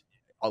and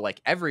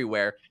like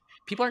everywhere,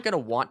 people aren't going to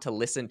want to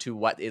listen to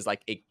what is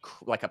like a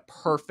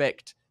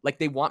perfect, like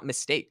they want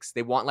mistakes.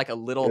 They want like a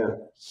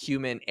little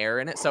human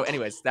error in it. So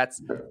anyways,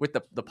 that's with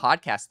the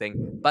podcast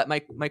thing. But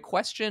my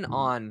question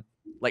on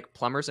like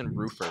plumbers and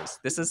roofers,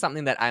 this is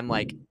something that I'm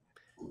like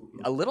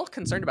a little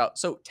concerned about.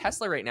 So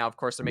Tesla right now, of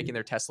course, they're making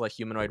their Tesla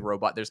humanoid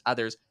robot. There's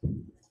others.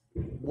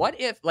 What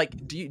if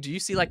like do you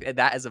see like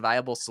that as a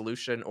viable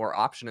solution or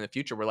option in the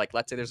future, where like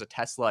let's say there's a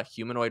Tesla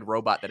humanoid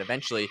robot that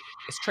eventually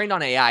is trained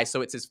on AI, so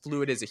it's as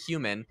fluid as a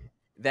human,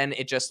 then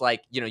it just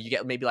like, you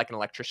get maybe like an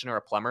electrician or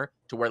a plumber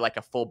to wear like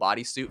a full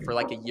body suit for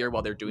like a year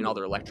while they're doing all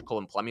their electrical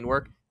and plumbing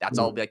work. That's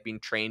all like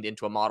being trained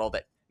into a model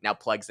that now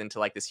plugs into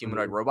like this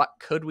humanoid robot.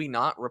 Could we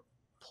not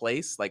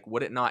replace, like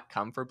would it not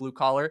come for blue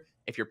collar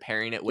if you're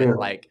pairing it with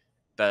like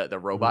the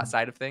robot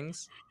side of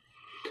things?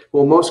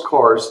 Well, most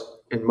cars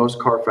in most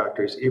car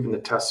factories, even the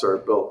Tesla, are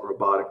built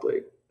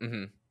robotically.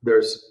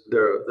 There's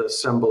the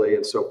assembly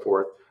and so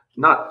forth.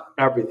 Not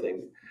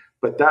everything,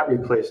 but that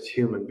replaced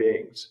human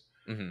beings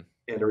and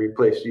it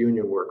replaced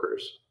union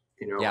workers.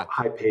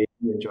 High-paid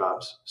union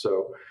jobs.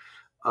 So,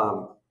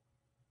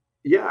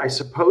 I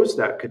suppose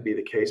that could be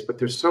the case. But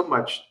there's so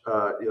much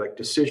like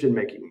decision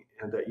making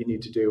and that you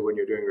need to do when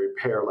you're doing a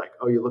repair. Like,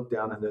 oh, you look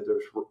down and there's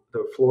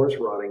the floor's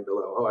rotting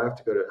below. Oh, I have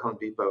to go to Home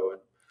Depot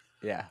and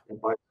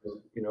buy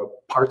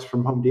parts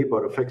from Home Depot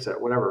to fix it,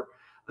 whatever.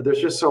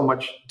 There's just so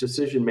much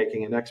decision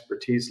making and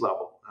expertise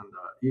level, and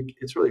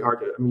it's really hard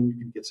to. I mean, you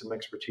can get some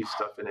expertise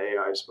stuff in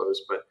AI, I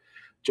suppose, but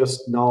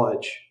just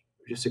knowledge,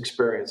 just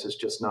experience is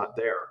just not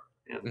there.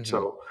 And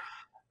so,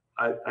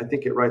 I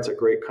think it writes a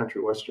great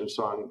country western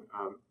song,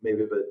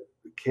 maybe, but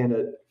can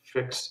it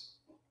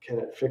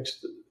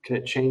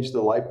change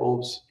the light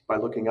bulbs by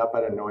looking up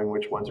at it and knowing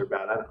which ones are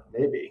bad?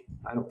 Maybe.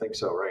 I don't think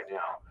so right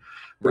now.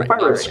 But if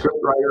I were a script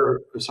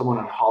writer or someone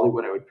in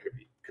Hollywood, I would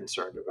be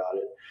concerned about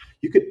it.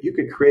 You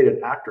could create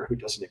an actor who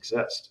doesn't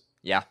exist.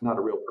 Yeah. Not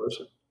a real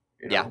person.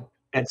 And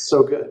it's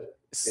so good.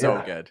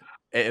 So good.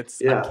 It's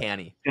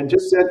uncanny. And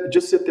just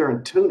sit there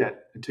and tune it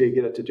until you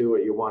get it to do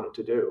what you want it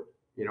to do.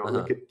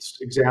 Look at,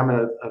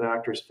 examine an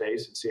actor's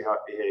face and see how it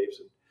behaves.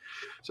 And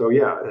so,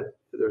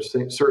 there's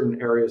certain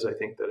areas I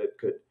think that it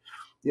could,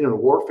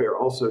 warfare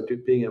also,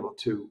 being able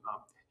to,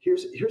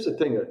 here's the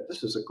thing.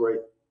 This is a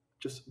great,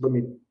 just let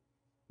me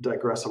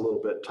digress a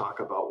little bit, talk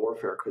about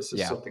warfare, because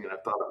this is something that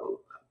I've thought about.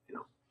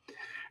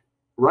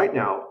 Right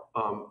now,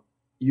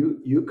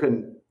 you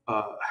can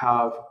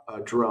have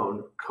a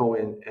drone go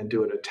in and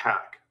do an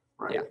attack,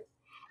 right?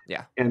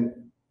 Yeah.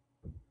 And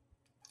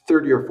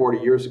 30 or 40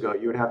 years ago,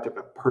 you would have to have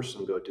a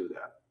person go do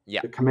that.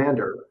 Yeah. The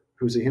commander,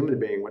 who's a human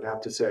being, would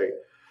have to say,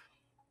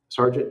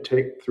 Sergeant,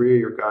 take 3 of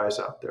your guys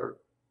out there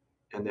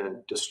and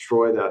then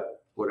destroy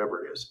that,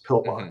 whatever it is,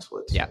 pillbox,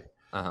 let's say.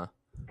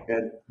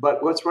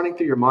 But what's running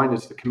through your mind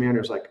is the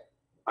commander's like,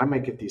 I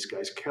might get these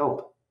guys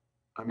killed.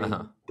 I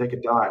mean, they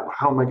could die. Well,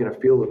 how am I going to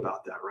feel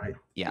about that, right?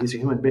 Yeah. He's a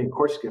human being. Of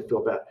course, he's going to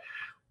feel bad.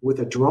 With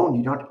a drone,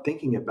 you're not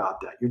thinking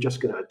about that. You're just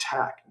going to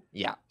attack.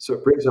 Yeah. So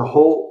it brings a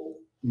whole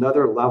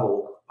another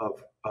level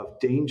of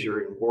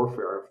danger in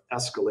warfare, of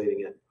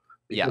escalating it.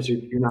 Because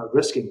you're not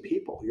risking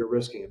people. You're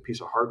risking a piece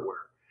of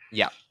hardware.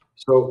 Yeah.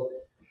 So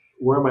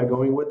where am I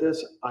going with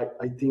this? I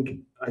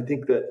think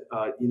that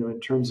in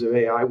terms of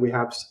AI, we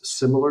have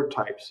similar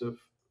types of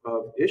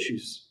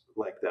issues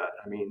like that.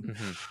 I mean,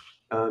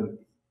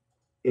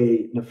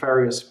 a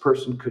nefarious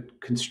person could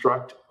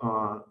construct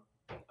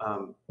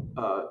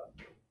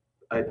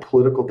a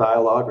political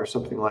dialogue or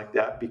something like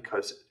that,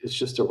 because it's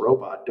just a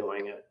robot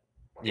doing it.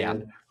 Yeah.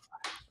 And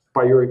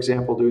by your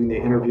example, doing the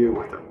interview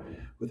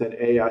with an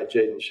AI,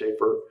 Jaden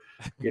Schaefer,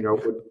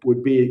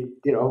 would be,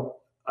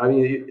 I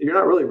mean, you're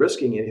not really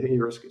risking anything.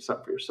 You're risking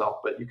something for yourself,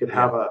 but you could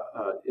have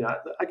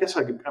I guess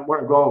where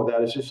I'm going with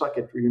that is just like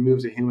it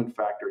removes a human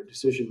factor.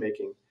 Decision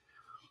making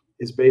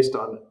is based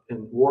on,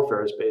 and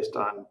warfare is based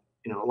on,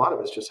 a lot of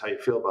it's just how you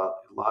feel about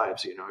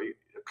lives.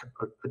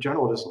 A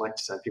general doesn't like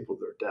to send people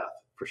to their death,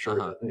 for sure.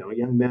 But,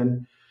 young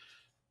men,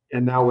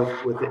 and now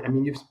I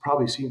mean, you've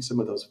probably seen some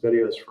of those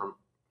videos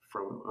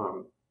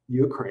from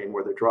Ukraine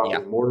where they're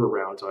dropping mortar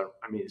rounds on.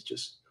 I mean, it's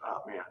just,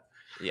 oh man.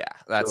 Yeah,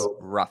 that's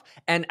rough.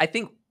 And I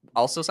think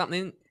also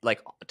something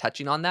like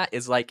touching on that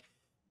is like,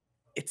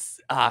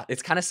 it's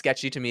kind of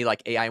sketchy to me,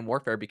 like AI and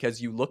warfare,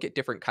 because you look at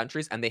different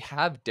countries and they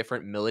have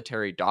different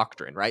military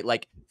doctrine, right?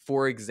 Like,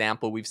 for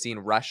example, we've seen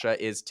Russia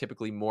is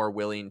typically more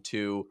willing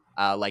to,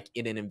 like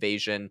in an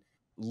invasion,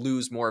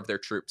 lose more of their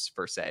troops,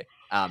 per se,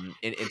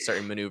 in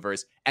certain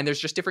maneuvers. And there's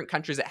just different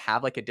countries that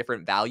have like a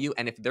different value.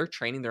 And if they're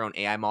training their own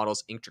AI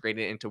models,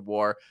 integrated into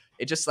war,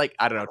 it just like,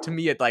 I don't know, to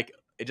me, it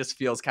just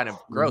feels kind of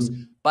gross.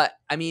 Mhm. But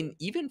I mean,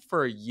 even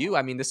for you,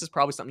 I mean, this is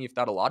probably something you've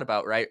thought a lot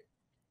about, right?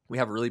 We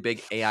have really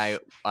big AI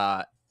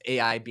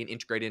being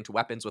integrated into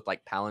weapons with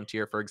like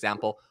Palantir, for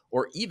example,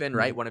 or even,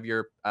 right, one of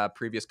your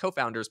previous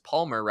co-founders,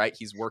 Palmer, right?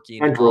 He's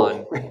working on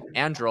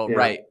Anduril, Yeah.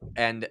 right?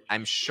 And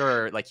I'm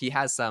sure like he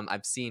has some,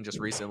 I've seen just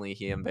recently,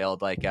 he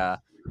unveiled like a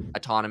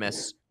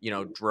autonomous,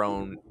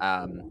 drone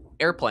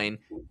airplane.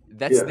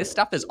 This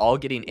stuff is all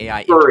getting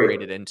AI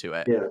integrated into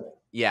it.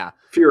 Yeah.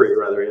 Fury,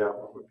 rather.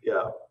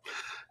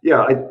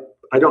 Yeah.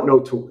 I don't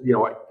know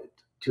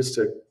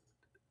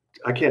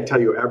I can't tell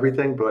you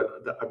everything,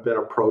 but I've been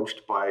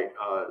approached by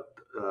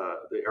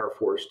the Air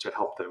Force to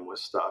help them with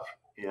stuff,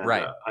 and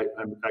Right.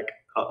 I'm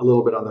a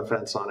little bit on the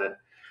fence on it.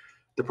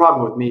 The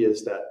problem with me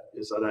is that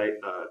I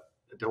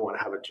don't want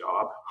to have a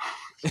job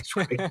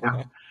right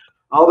now.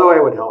 Although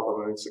I would help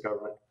them against the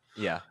government.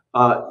 Yeah.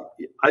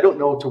 I don't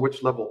know to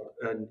which level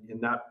in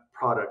that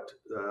product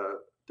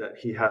that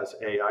he has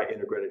AI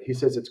integrated. He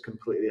says it's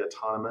completely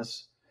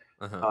autonomous.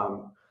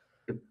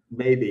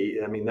 Maybe.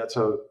 I mean, that's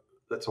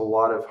a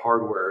lot of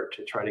hardware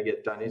to try to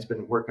get done. He's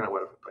been working on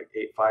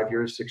 5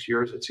 years, 6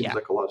 years. It seems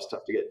like a lot of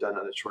stuff to get done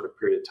in a shorter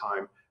period of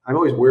time. I'm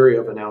always wary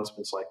of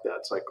announcements like that.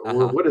 It's like,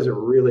 what does it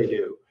really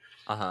do?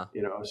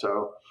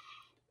 So,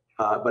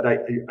 but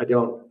I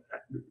don't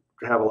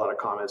have a lot of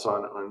comments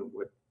on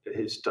what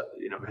his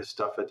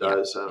stuff it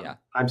does.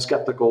 I'm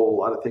skeptical. A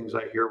lot of things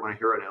I hear when I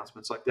hear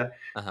announcements like that.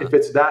 If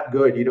it's that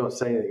good, you don't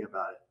say anything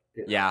about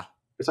it. Yeah.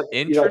 It's like,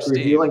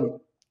 interesting.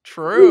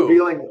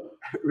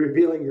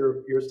 Revealing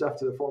your stuff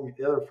to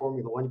the other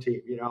Formula One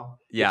team.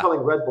 You're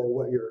telling Red Bull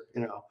what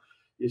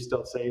you still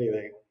don't say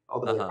anything,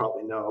 although they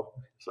probably know.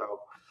 So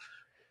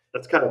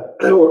that's kind of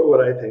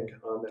what I think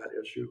on that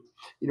issue.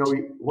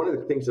 One of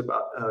the things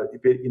about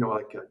like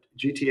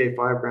GTA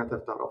 5, Grand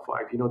Theft Auto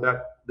 5,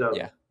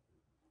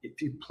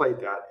 if you played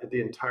that,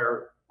 the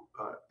entire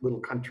little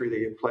country that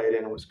you played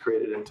in was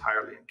created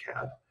entirely in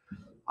CAD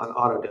on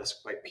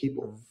Autodesk by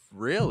people.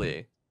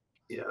 Really?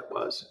 Yeah, it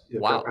was.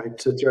 Wow. I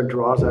sit there and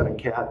draws that in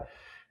CAD.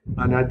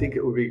 And I think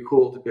it would be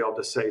cool to be able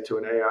to say to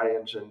an AI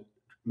engine,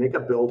 make a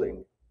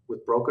building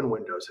with broken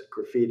windows and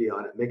graffiti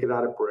on it, make it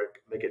out of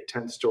brick, make it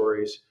 10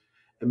 stories,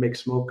 and make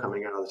smoke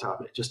coming out of the top.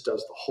 And it just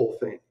does the whole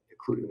thing,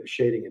 including the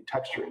shading and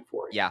texturing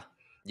for you.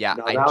 Yeah.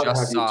 Now,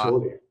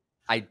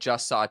 I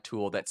just saw a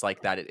tool that's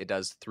like that. It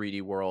does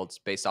 3D worlds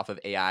based off of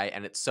AI.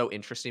 And it's so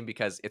interesting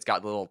because it's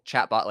got a little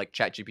chatbot like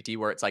ChatGPT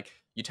where it's like,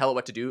 you tell it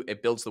what to do,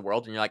 it builds the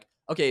world, and you're like,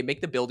 okay,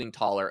 make the building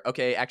taller.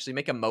 Okay, actually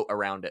make a moat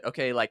around it.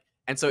 Okay,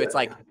 and so it's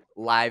like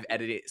live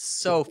editing. It's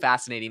so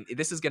fascinating.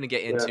 This is going to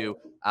get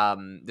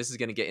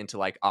into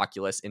like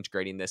Oculus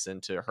integrating this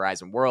into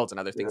Horizon Worlds and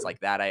other things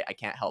like that. I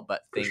can't help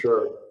but think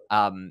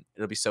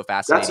it'll be so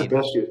fascinating.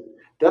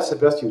 That's the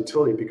best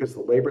utility because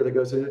the labor that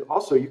goes in it.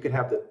 Also, you can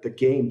have the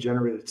game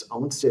generate its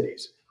own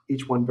cities,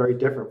 each one very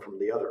different from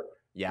the other.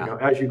 Yeah.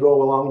 As you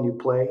go along and you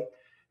play,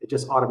 it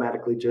just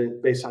automatically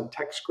based on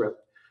text script,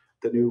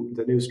 the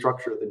new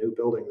structure, the new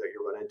building that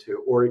you run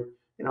into, or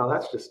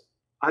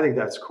I think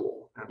that's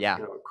cool. And,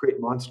 create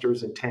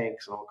monsters and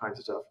tanks and all kinds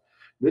of stuff.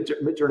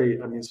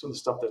 Midjourney, I mean, some of the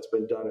stuff that's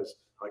been done is,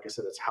 like I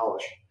said, it's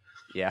hellish.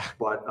 Yeah.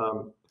 But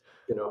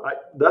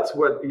that's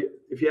what,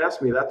 if you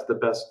ask me, that's the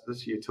best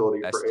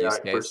utility for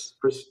AI.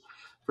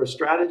 For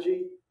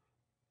strategy,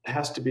 it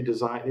has to be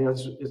designed.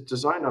 It's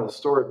designed on a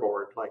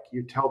storyboard. Like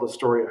you tell the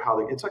story of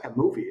it's like a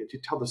movie. You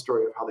tell the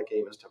story of how the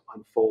game is to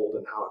unfold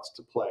and how it's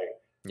to play.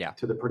 Yeah.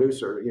 To the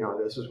producer,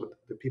 this is what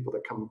the people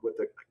that come with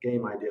a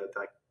game idea.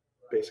 That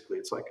basically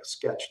it's like a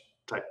sketch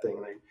type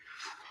thing.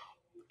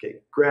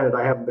 Granted,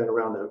 I haven't been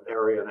around the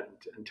area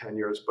in 10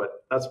 years,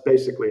 but that's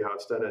basically how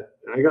it's done.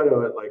 And I go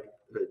to like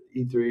the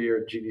E3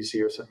 or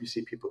GDC or something. You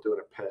see people doing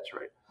a pitch,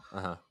 right?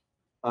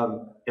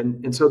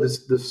 And so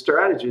the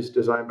strategy is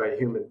designed by a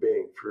human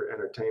being for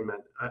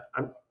entertainment.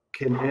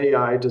 Can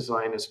AI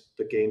design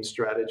the game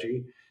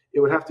strategy? It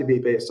would have to be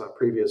based on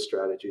previous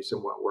strategies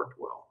and what worked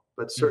well.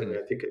 but Hmm. certainly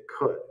I think it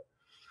could.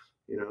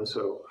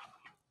 So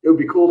it would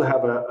be cool to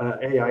have a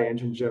AI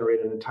engine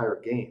generate an entire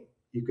game.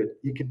 You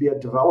could be a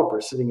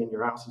developer sitting in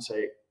your house and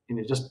say,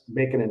 just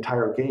make an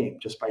entire game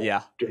just by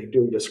Yeah.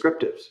 doing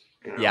descriptives.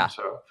 Yeah.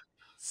 So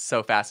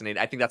So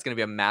fascinating. I think that's going to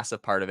be a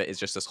massive part of it, is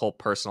just this whole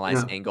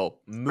personalized yeah, angle.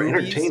 for Movies,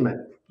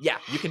 entertainment. yeah,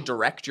 you can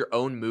direct your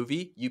own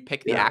movie. You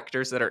pick the Yeah,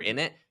 actors that are in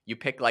it. You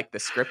pick like the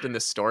script and the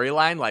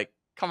storyline. Like,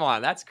 come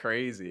on, that's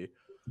crazy.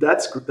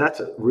 that's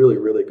a really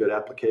really good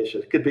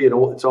application. It could be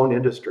its own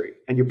industry,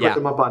 and you put Yeah.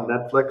 them up on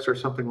Netflix or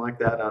something like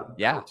that. I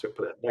Yeah. don't say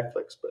put it on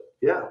Netflix, but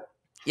yeah,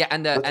 Yeah,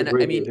 and that's a I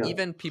great mean, idea.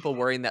 even people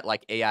worrying that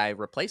like AI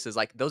replaces,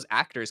 like those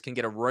actors can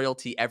get a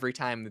royalty every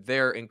time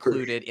they're For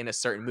included in a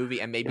certain movie,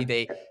 and maybe yeah,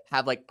 they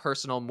have like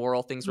personal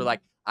moral things where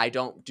like I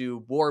don't do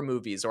war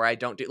movies, or I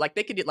don't do, like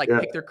they could like yeah,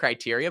 pick their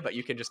criteria, but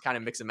you can just kind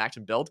of mix and match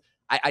and build.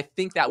 I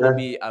think that will yeah.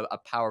 be a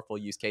powerful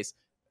use case.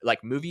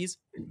 Like movies,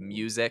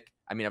 music.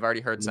 I mean, I've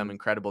already heard some Mm,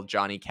 incredible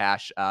Johnny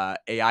Cash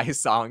AI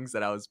songs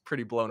that I was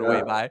pretty blown away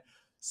yeah, by.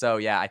 So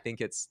yeah, I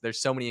think there's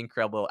so many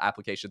incredible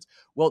applications.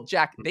 Well,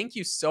 Jack, thank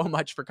you so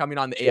much for coming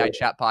on the AI sure.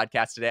 Chat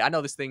podcast today. I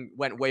know this thing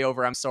went way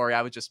over. I'm sorry.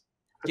 I was just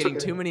That's getting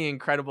okay. too many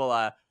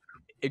incredible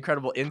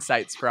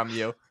insights from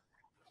you.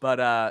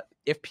 But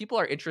if people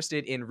are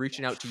interested in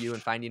reaching out to you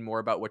and finding more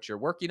about what you're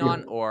working Yeah.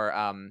 on, or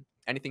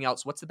anything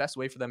else, what's the best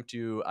way for them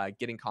to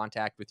get in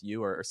contact with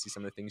you, or see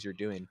some of the things you're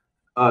doing?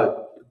 Uh,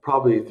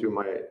 Probably through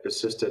my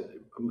assistant.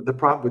 The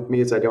problem with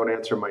me is I don't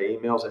answer my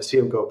emails. I see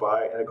them go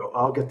by and I go,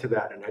 I'll get to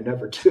that, and I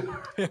never do.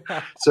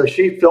 So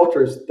she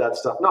filters that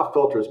stuff, not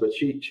filters, but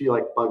she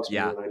like bugs me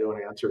Yeah. when I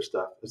don't answer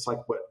stuff. It's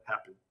like what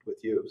happened with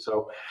you.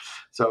 So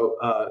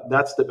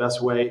that's the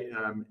best way.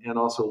 And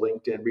also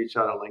LinkedIn. Reach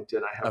out on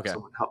LinkedIn. I have Okay.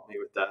 someone help me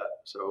with that.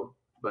 So,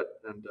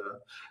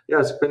 yeah,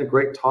 it's been a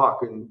great talk,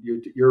 and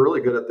you're really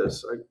good at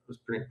this. I was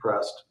pretty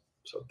impressed.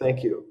 So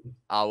thank you.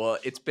 Well,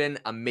 it's been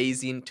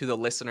amazing. To the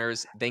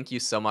listeners, thank you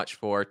so much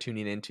for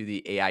tuning into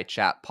the AI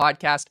Chat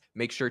podcast.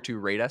 Make sure to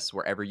rate us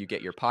wherever you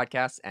get your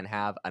podcasts, and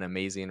have an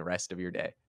amazing rest of your day.